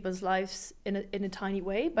changing people's lives in a tiny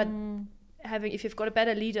way, but if you've got a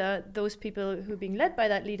better leader, those people who are being led by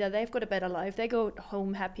that leader, they've got a better life. They go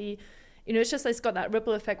home happy. You know, it's got that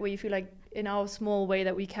ripple effect where you feel like in our small way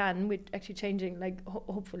that we're actually changing, like,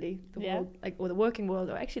 hopefully the world, like, or the working world,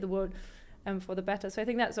 or actually the world for the better. So I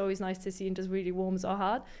think that's always nice to see and just really warms our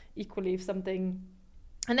heart. Equally, if something,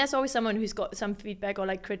 and there's always someone who's got some feedback or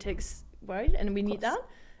like critics, right? And we need that.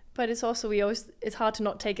 But it's also, it's hard to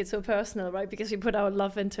not take it so personal, right? Because we put our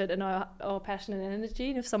love into it and our passion and energy.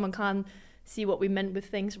 And if someone can't see what we meant with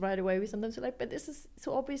things right away, we sometimes are like, but this is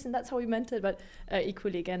so obvious and that's how we meant it. But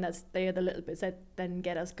equally, again, they are the little bits that then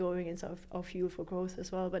get us going and sort of our fuel for growth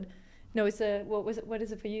as well. But no, what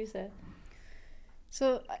is it for you, Sarah?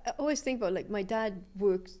 So I always think about, like, my dad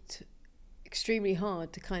worked extremely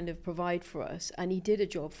hard to kind of provide for us, and he did a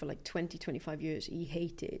job for like 20-25 years he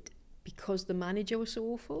hated because the manager was so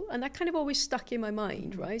awful, and that kind of always stuck in my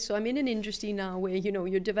mind, right? So I'm in an industry now where, you know,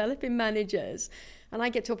 you're developing managers, and I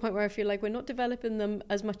get to a point where I feel like we're not developing them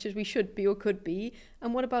as much as we should be or could be.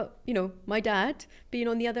 And what about, you know, my dad being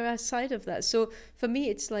on the other side of that? So for me,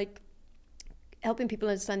 it's like helping people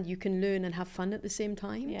understand you can learn and have fun at the same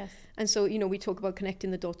time. Yes. And so, you know, we talk about connecting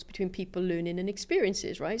the dots between people learning and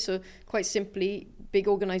experiences, right? So quite simply, big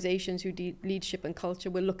organizations who do leadership and culture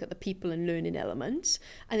will look at the people and learning elements.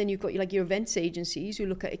 And then you've got like your events agencies who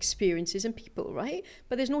look at experiences and people, right?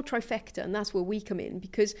 But there's no trifecta, and that's where we come in,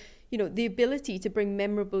 because, you know, the ability to bring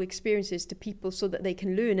memorable experiences to people so that they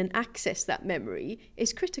can learn and access that memory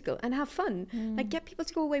is critical, and have fun. Like, get people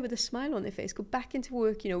to go away with a smile on their face, go back into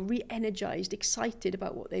work, you know, re-energized, excited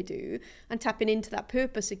about what they do, and tapping into that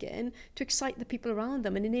purpose again to excite the people around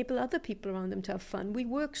them and enable other people around them to have fun. We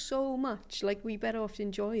work so much, like, we better off to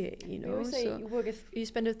enjoy it, you know. You always say you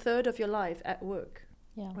spend a third of your life at work.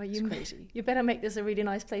 Yeah, right? It's crazy. You better make this a really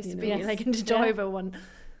nice place to be, like an enjoyable one.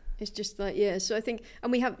 It's just like, yeah, so I think,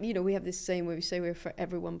 and we have this saying where we say we're for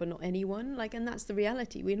everyone but not anyone, like, and that's the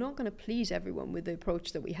reality. We're not going to please everyone with the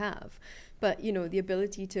approach that we have, but the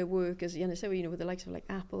ability to work, as Yana said, with the likes of like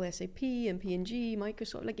Apple, SAP and P&G,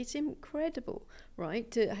 Microsoft, like, it's incredible,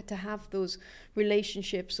 right, to have those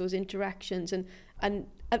relationships, those interactions, and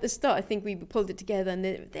at the start I think we pulled it together, and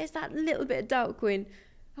there's that little bit of doubt going,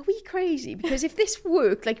 are we crazy? Because if this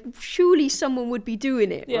worked, like, surely someone would be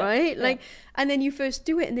doing it, right? Like, and then you first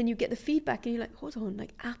do it, and then you get the feedback, and you're like, hold on,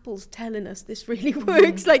 like, Apple's telling us this really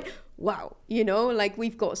works. Like, wow, like,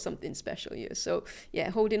 we've got something special here. So, yeah,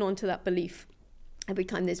 holding on to that belief every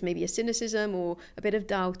time there's maybe a cynicism or a bit of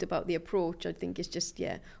doubt about the approach, I think is just,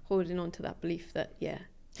 holding on to that belief that,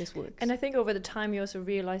 this works. And I think over the time you also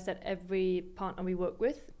realize that every partner we work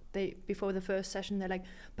with, before the first session, they're like,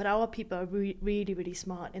 but our people are really, really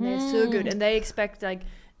smart, and they're so good, and they expect, like,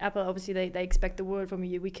 Apple, obviously they expect the world from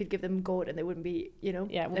you. We could give them gold and they wouldn't be, it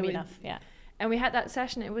wouldn't be enough. And we had that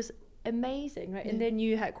session, it was amazing, right? In their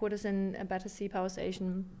new headquarters in Battersea Power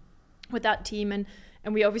Station with that team,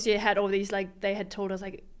 and we obviously had all these, like, they had told us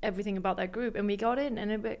like everything about that group, and we got in,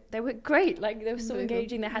 and they were great, like, they were so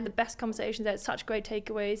engaging, they had the best conversations, they had such great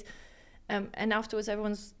takeaways, and afterwards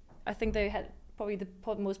I think they had probably the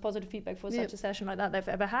most positive feedback for such a session like that they've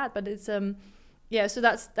ever had. But it's so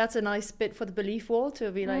that's a nice bit for the belief wall to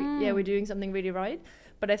be like, we're doing something really right.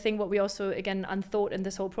 But I think what we also, again, unthought in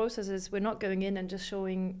this whole process is we're not going in and just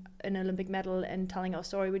showing an Olympic medal and telling our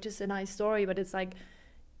story, which is a nice story, but it's like,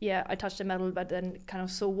 I touched a medal, but then kind of,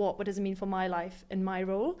 so what does it mean for my life and my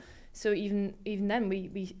role? So even then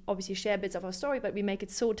we obviously share bits of our story, but we make it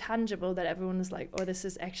so tangible that everyone is like, oh, this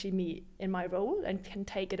is actually me in my role, and can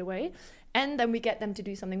take it away. And then we get them to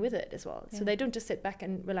do something with it as well. So they don't just sit back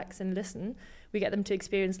and relax and listen. We get them to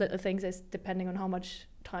experience little things, as depending on how much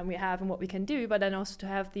time we have and what we can do, but then also to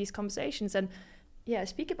have these conversations and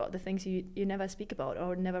speak about the things you never speak about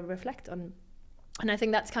or never reflect on. And I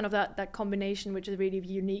think that's kind of that combination, which is really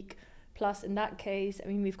unique. Plus, in that case, I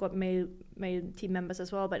mean, we've got male team members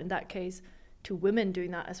as well, but in that case, 2 women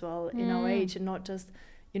doing that as well in our age, and not just,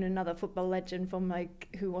 another football legend from, like,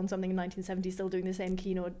 who won something in 1970 still doing the same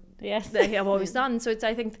keynote they have always done. So it's,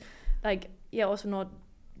 I think, like, also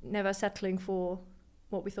never settling for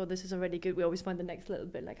what we thought this is already good. We always find the next little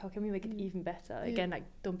bit, like, how can we make it even better? Again, like,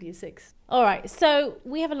 don't be a 6. All right, so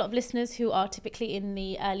we have a lot of listeners who are typically in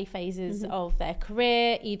the early phases of their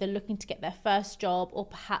career, either looking to get their first job, or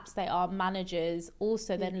perhaps they are managers,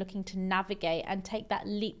 also then looking to navigate and take that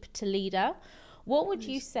leap to leader. What would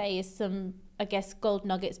you say is some, I guess, gold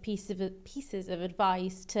nuggets, pieces of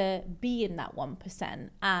advice to be in that 1%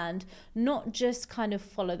 and not just kind of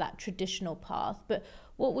follow that traditional path, but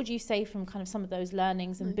what would you say from kind of some of those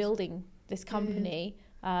learnings and building this company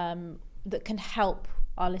that can help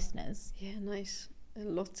our listeners? Yeah, nice.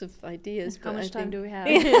 Lots of ideas. How much time do we have?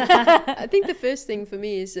 I think the first thing for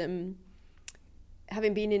me is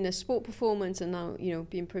having been in a sport performance and now,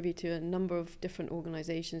 being privy to a number of different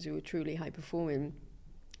organizations who are truly high performing,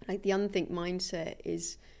 like, the UNTHINK mindset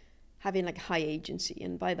is having, like, high agency.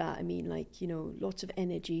 And by that I mean, like, lots of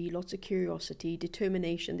energy, lots of curiosity,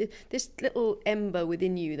 determination, this little ember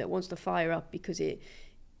within you that wants to fire up because it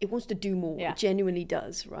wants to do more. It genuinely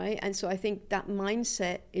does, right? And so I think that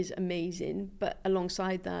mindset is amazing, but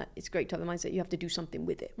alongside that, it's great to have the mindset you have to do something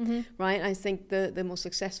with it, right? And I think the most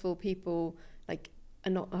successful people, like, are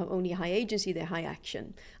not only high agency, they're high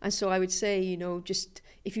action. And so I would say, just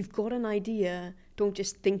if you've got an idea, don't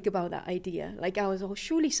just think about that idea. Like,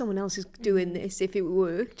 surely someone else is doing this if it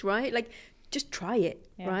worked, right? Like, just try it,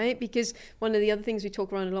 right? Because one of the other things we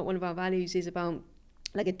talk around a lot, one of our values is about,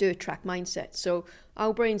 like, a dirt track mindset. So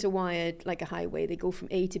our brains are wired like a highway. They go from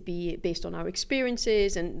A to B based on our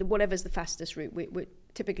experiences, and whatever's the fastest route. We're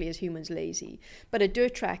typically, as humans, lazy. But a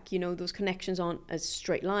dirt track, those connections aren't as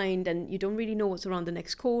straight lined, and you don't really know what's around the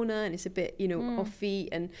next corner, and it's a bit, offbeat,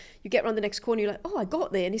 and you get around the next corner, you're like, oh, I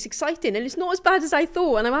got there, and it's exciting, and it's not as bad as I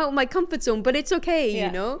thought, and I'm out of my comfort zone, but it's okay,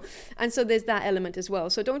 And so there's that element as well.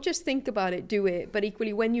 So don't just think about it, do it. But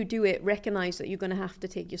equally, when you do it, recognize that you're going to have to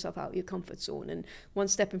take yourself out of your comfort zone, and one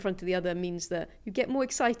step in front of the other means that you get more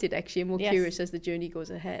excited, actually, and more curious as the journey goes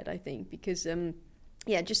ahead, I think. Because,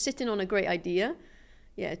 just sitting on a great idea,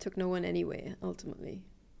 it took no one anywhere, ultimately.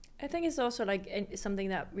 I think it's also, like, something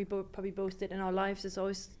that we probably both did in our lives, is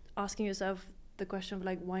always asking yourself the question of,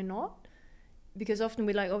 like, why not? Because often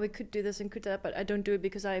we're like, oh, we could do this and could do that, but I don't do it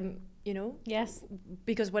because I'm,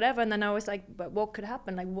 because whatever. And then I was like, but what could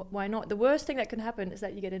happen? Like, why not? The worst thing that can happen is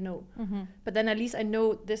that you get a no. But then at least I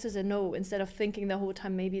know this is a no, instead of thinking the whole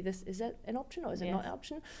time, maybe this, is that an option or is it not an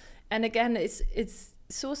option? And again, it's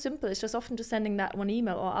so simple. It's just often just sending that one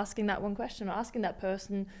email or asking that one question or asking that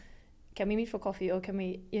person, can we meet for coffee, or can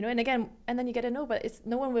we, you know, and then you get a no, but it's,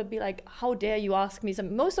 no one will be like, how dare you ask me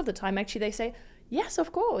something. Most of the time, actually, they say, yes,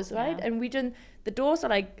 of course, right? And the doors are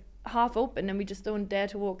like half open, and we just don't dare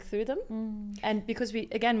to walk through them. And because we,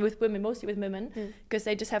 again, mostly with women, because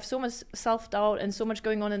they just have so much self-doubt and so much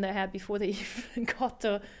going on in their head before they even got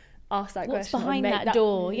to ask that what's question. What's behind that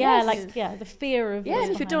door? The fear of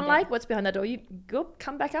and if you don't like what's behind that door, you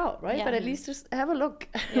come back out, right? But at least just have a look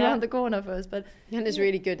around the corner first. But and it's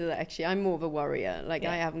really good at that, actually. I'm more of a worrier. Like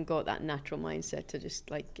I haven't got that natural mindset to just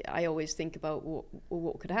like, I always think about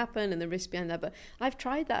what could happen and the risk behind that. But I've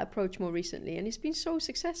tried that approach more recently, and it's been so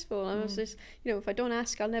successful. I was just, you know, if I don't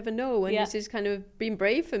ask, I'll never know. And this has kind of been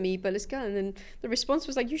brave for me, but it's gone. And then the response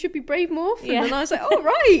was like, you should be brave more often. And I was like, oh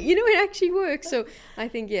right, you know, it actually works. So I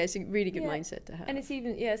think it's a really good mindset to have. And it's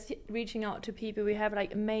even it's reaching out to people. We have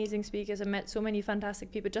like amazing speakers and met so many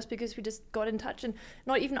fantastic people just because we just got in touch, and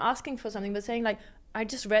not even asking for something, but saying like, I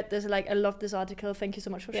just read this, like I love this article, thank you so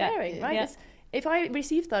much for sharing, right? If I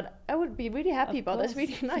received that, I would be really happy about that. It's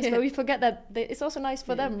really nice. But we forget that it's also nice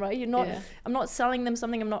for them, right? I'm not selling them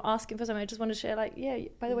something, I'm not asking for something, I just want to share like,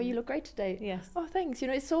 by the way, you look great today. Yes. Oh, thanks. You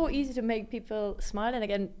know, it's so easy to make people smile, and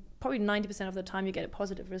again, probably 90% of the time you get a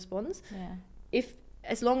positive response.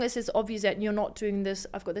 As long as it's obvious that you're not doing this,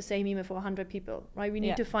 I've got the same email for 100 people, right? We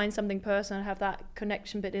need to find something personal, have that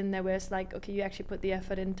connection bit in there where it's like, okay, you actually put the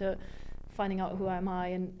effort into finding out who am I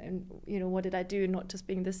and you know, what did I do, not just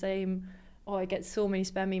being the same. Oh, I get so many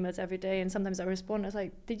spam emails every day, and sometimes I respond, I was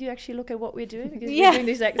like, did you actually look at what we're doing? Because we're doing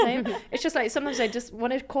the exact same. It's just like, sometimes I just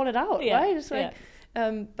want to call it out, right? It's like,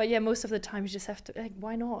 but most of the time you just have to, like,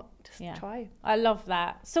 why not? Just try. I love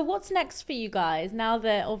that. So what's next for you guys? Now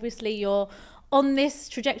that obviously you're on this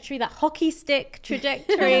trajectory, that hockey stick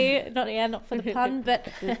trajectory, not for the pun, but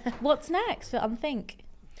what's next for UNTHINK?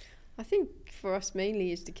 I think for us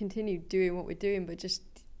mainly is to continue doing what we're doing, but just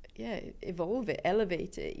evolve it,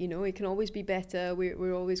 elevate it. You know, it can always be better.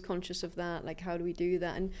 We're always conscious of that. Like, how do we do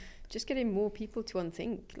that? And just getting more people to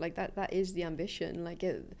UNTHINK, like that is the ambition. Like,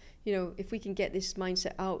 you know, if we can get this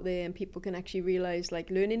mindset out there and people can actually realize like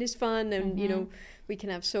learning is fun, and you know, we can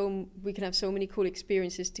have so many cool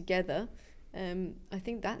experiences together. I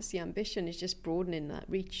think that's the ambition, is just broadening that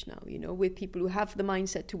reach now, you know, with people who have the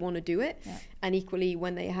mindset to want to do it, and equally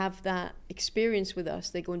when they have that experience with us,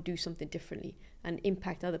 they go and do something differently and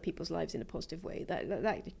impact other people's lives in a positive way.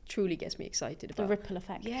 That truly gets me excited about the ripple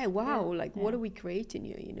effect. What are we creating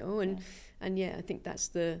here, you know? And I think that's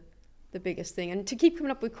the biggest thing, and to keep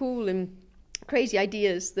coming up with cool and crazy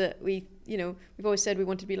ideas that we've always said we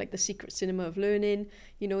want to be like the secret cinema of learning,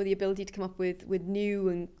 you know, the ability to come up with new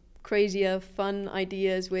and crazier, fun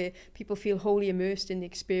ideas where people feel wholly immersed in the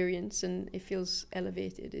experience and it feels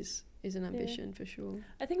elevated is an ambition for sure.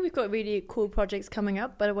 I think we've got really cool projects coming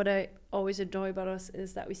up, but what I always enjoy about us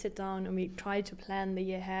is that we sit down and we try to plan the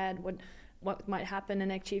year ahead, what might happen,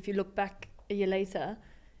 and actually if you look back a year later,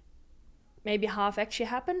 maybe half actually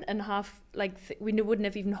happened and half like we wouldn't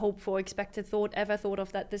have even hoped for, ever thought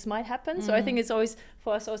of that this might happen. So I think it's always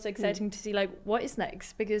for us also exciting to see like what is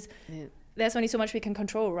next, because there's only so much we can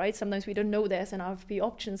control, right? Sometimes we don't know there's an RFP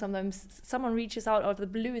option. Sometimes someone reaches out of the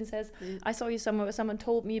blue and says, I saw you somewhere, someone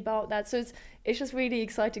told me about that. So it's just really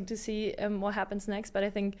exciting to see what happens next. But I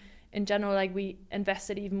think in general, like, we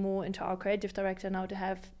invested even more into our creative director now to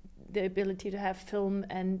have the ability to have film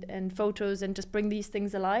and photos and just bring these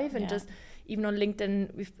things alive. And just even on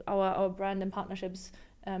LinkedIn with our brand and partnerships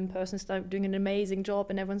person's doing an amazing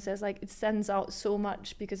job, and everyone says like it stands out so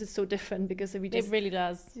much because it's so different, because it really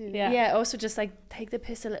does. Also just like take the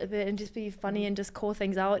piss a little bit and just be funny and just call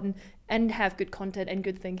things out and have good content and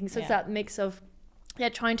good thinking. So it's that mix of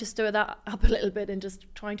trying to stir that up a little bit and just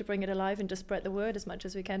trying to bring it alive and just spread the word as much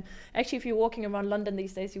as we can. Actually, if you're walking around London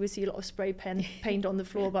these days, you will see a lot of spray paint on the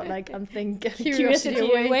floor, but like UNTHINK curiosity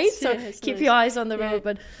awaits. So keep your eyes on the road.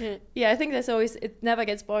 But I think there's always, it never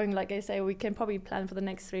gets boring. Like I say, we can probably plan for the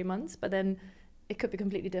next 3 months, but then it could be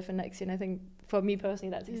completely different next year. And I think for me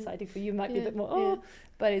personally, that's exciting. For you, might be a bit more,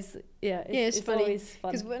 but it's funny. Always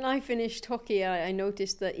fun. Because when I finished hockey, I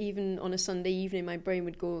noticed that even on a Sunday evening, my brain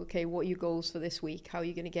would go, okay, what are your goals for this week? How are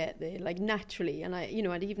you going to get there? Like naturally. And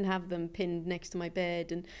I'd even have them pinned next to my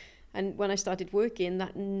bed. And when I started working,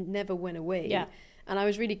 that never went away. Yeah. And I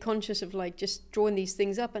was really conscious of like just drawing these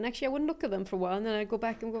things up, and actually I wouldn't look at them for a while, and then I'd go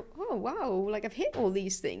back and go, oh wow, like I've hit all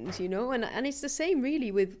these things, you know. And it's the same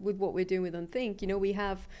really with what we're doing with UNTHINK. You know, we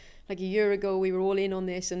have like a year ago we were all in on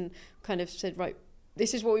this and kind of said, right,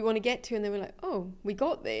 this is what we want to get to, and then we're like, oh, we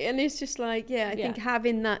got there. And it's just like, I think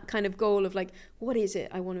having that kind of goal of like, what is it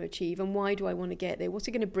I want to achieve, and why do I want to get there? What's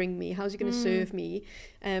it going to bring me? How's it going to serve me?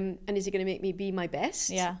 And is it going to make me be my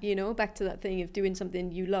best? You know, back to that thing of doing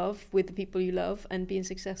something you love with the people you love and being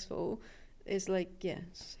successful is like,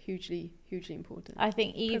 it's hugely important. I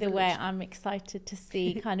think either way, I'm excited to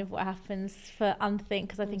see kind of what happens for UNTHINK,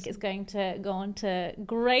 because I think it's going to go on to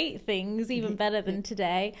great things, even better than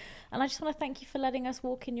today. And I just want to thank you for letting us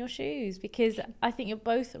walk in your shoes, because I think you're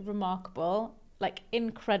both remarkable, like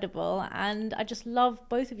incredible, and I just love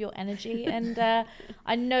both of your energy. And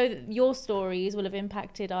I know that your stories will have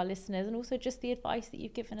impacted our listeners, and also just the advice that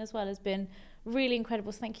you've given as well has been really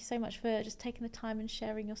incredible. So thank you so much for just taking the time and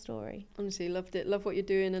sharing your story. Honestly, loved it. Love what you're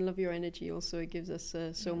doing, and love your energy also. It gives us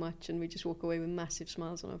so much, and we just walk away with massive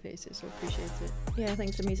smiles on our faces, so appreciate it. Yeah,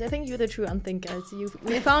 thanks, Lamise. I think you're the true unthinkers.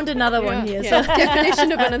 We found another one here. So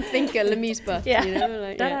definition of an unthinker, Lamise Butt. Yeah. You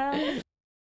know, like,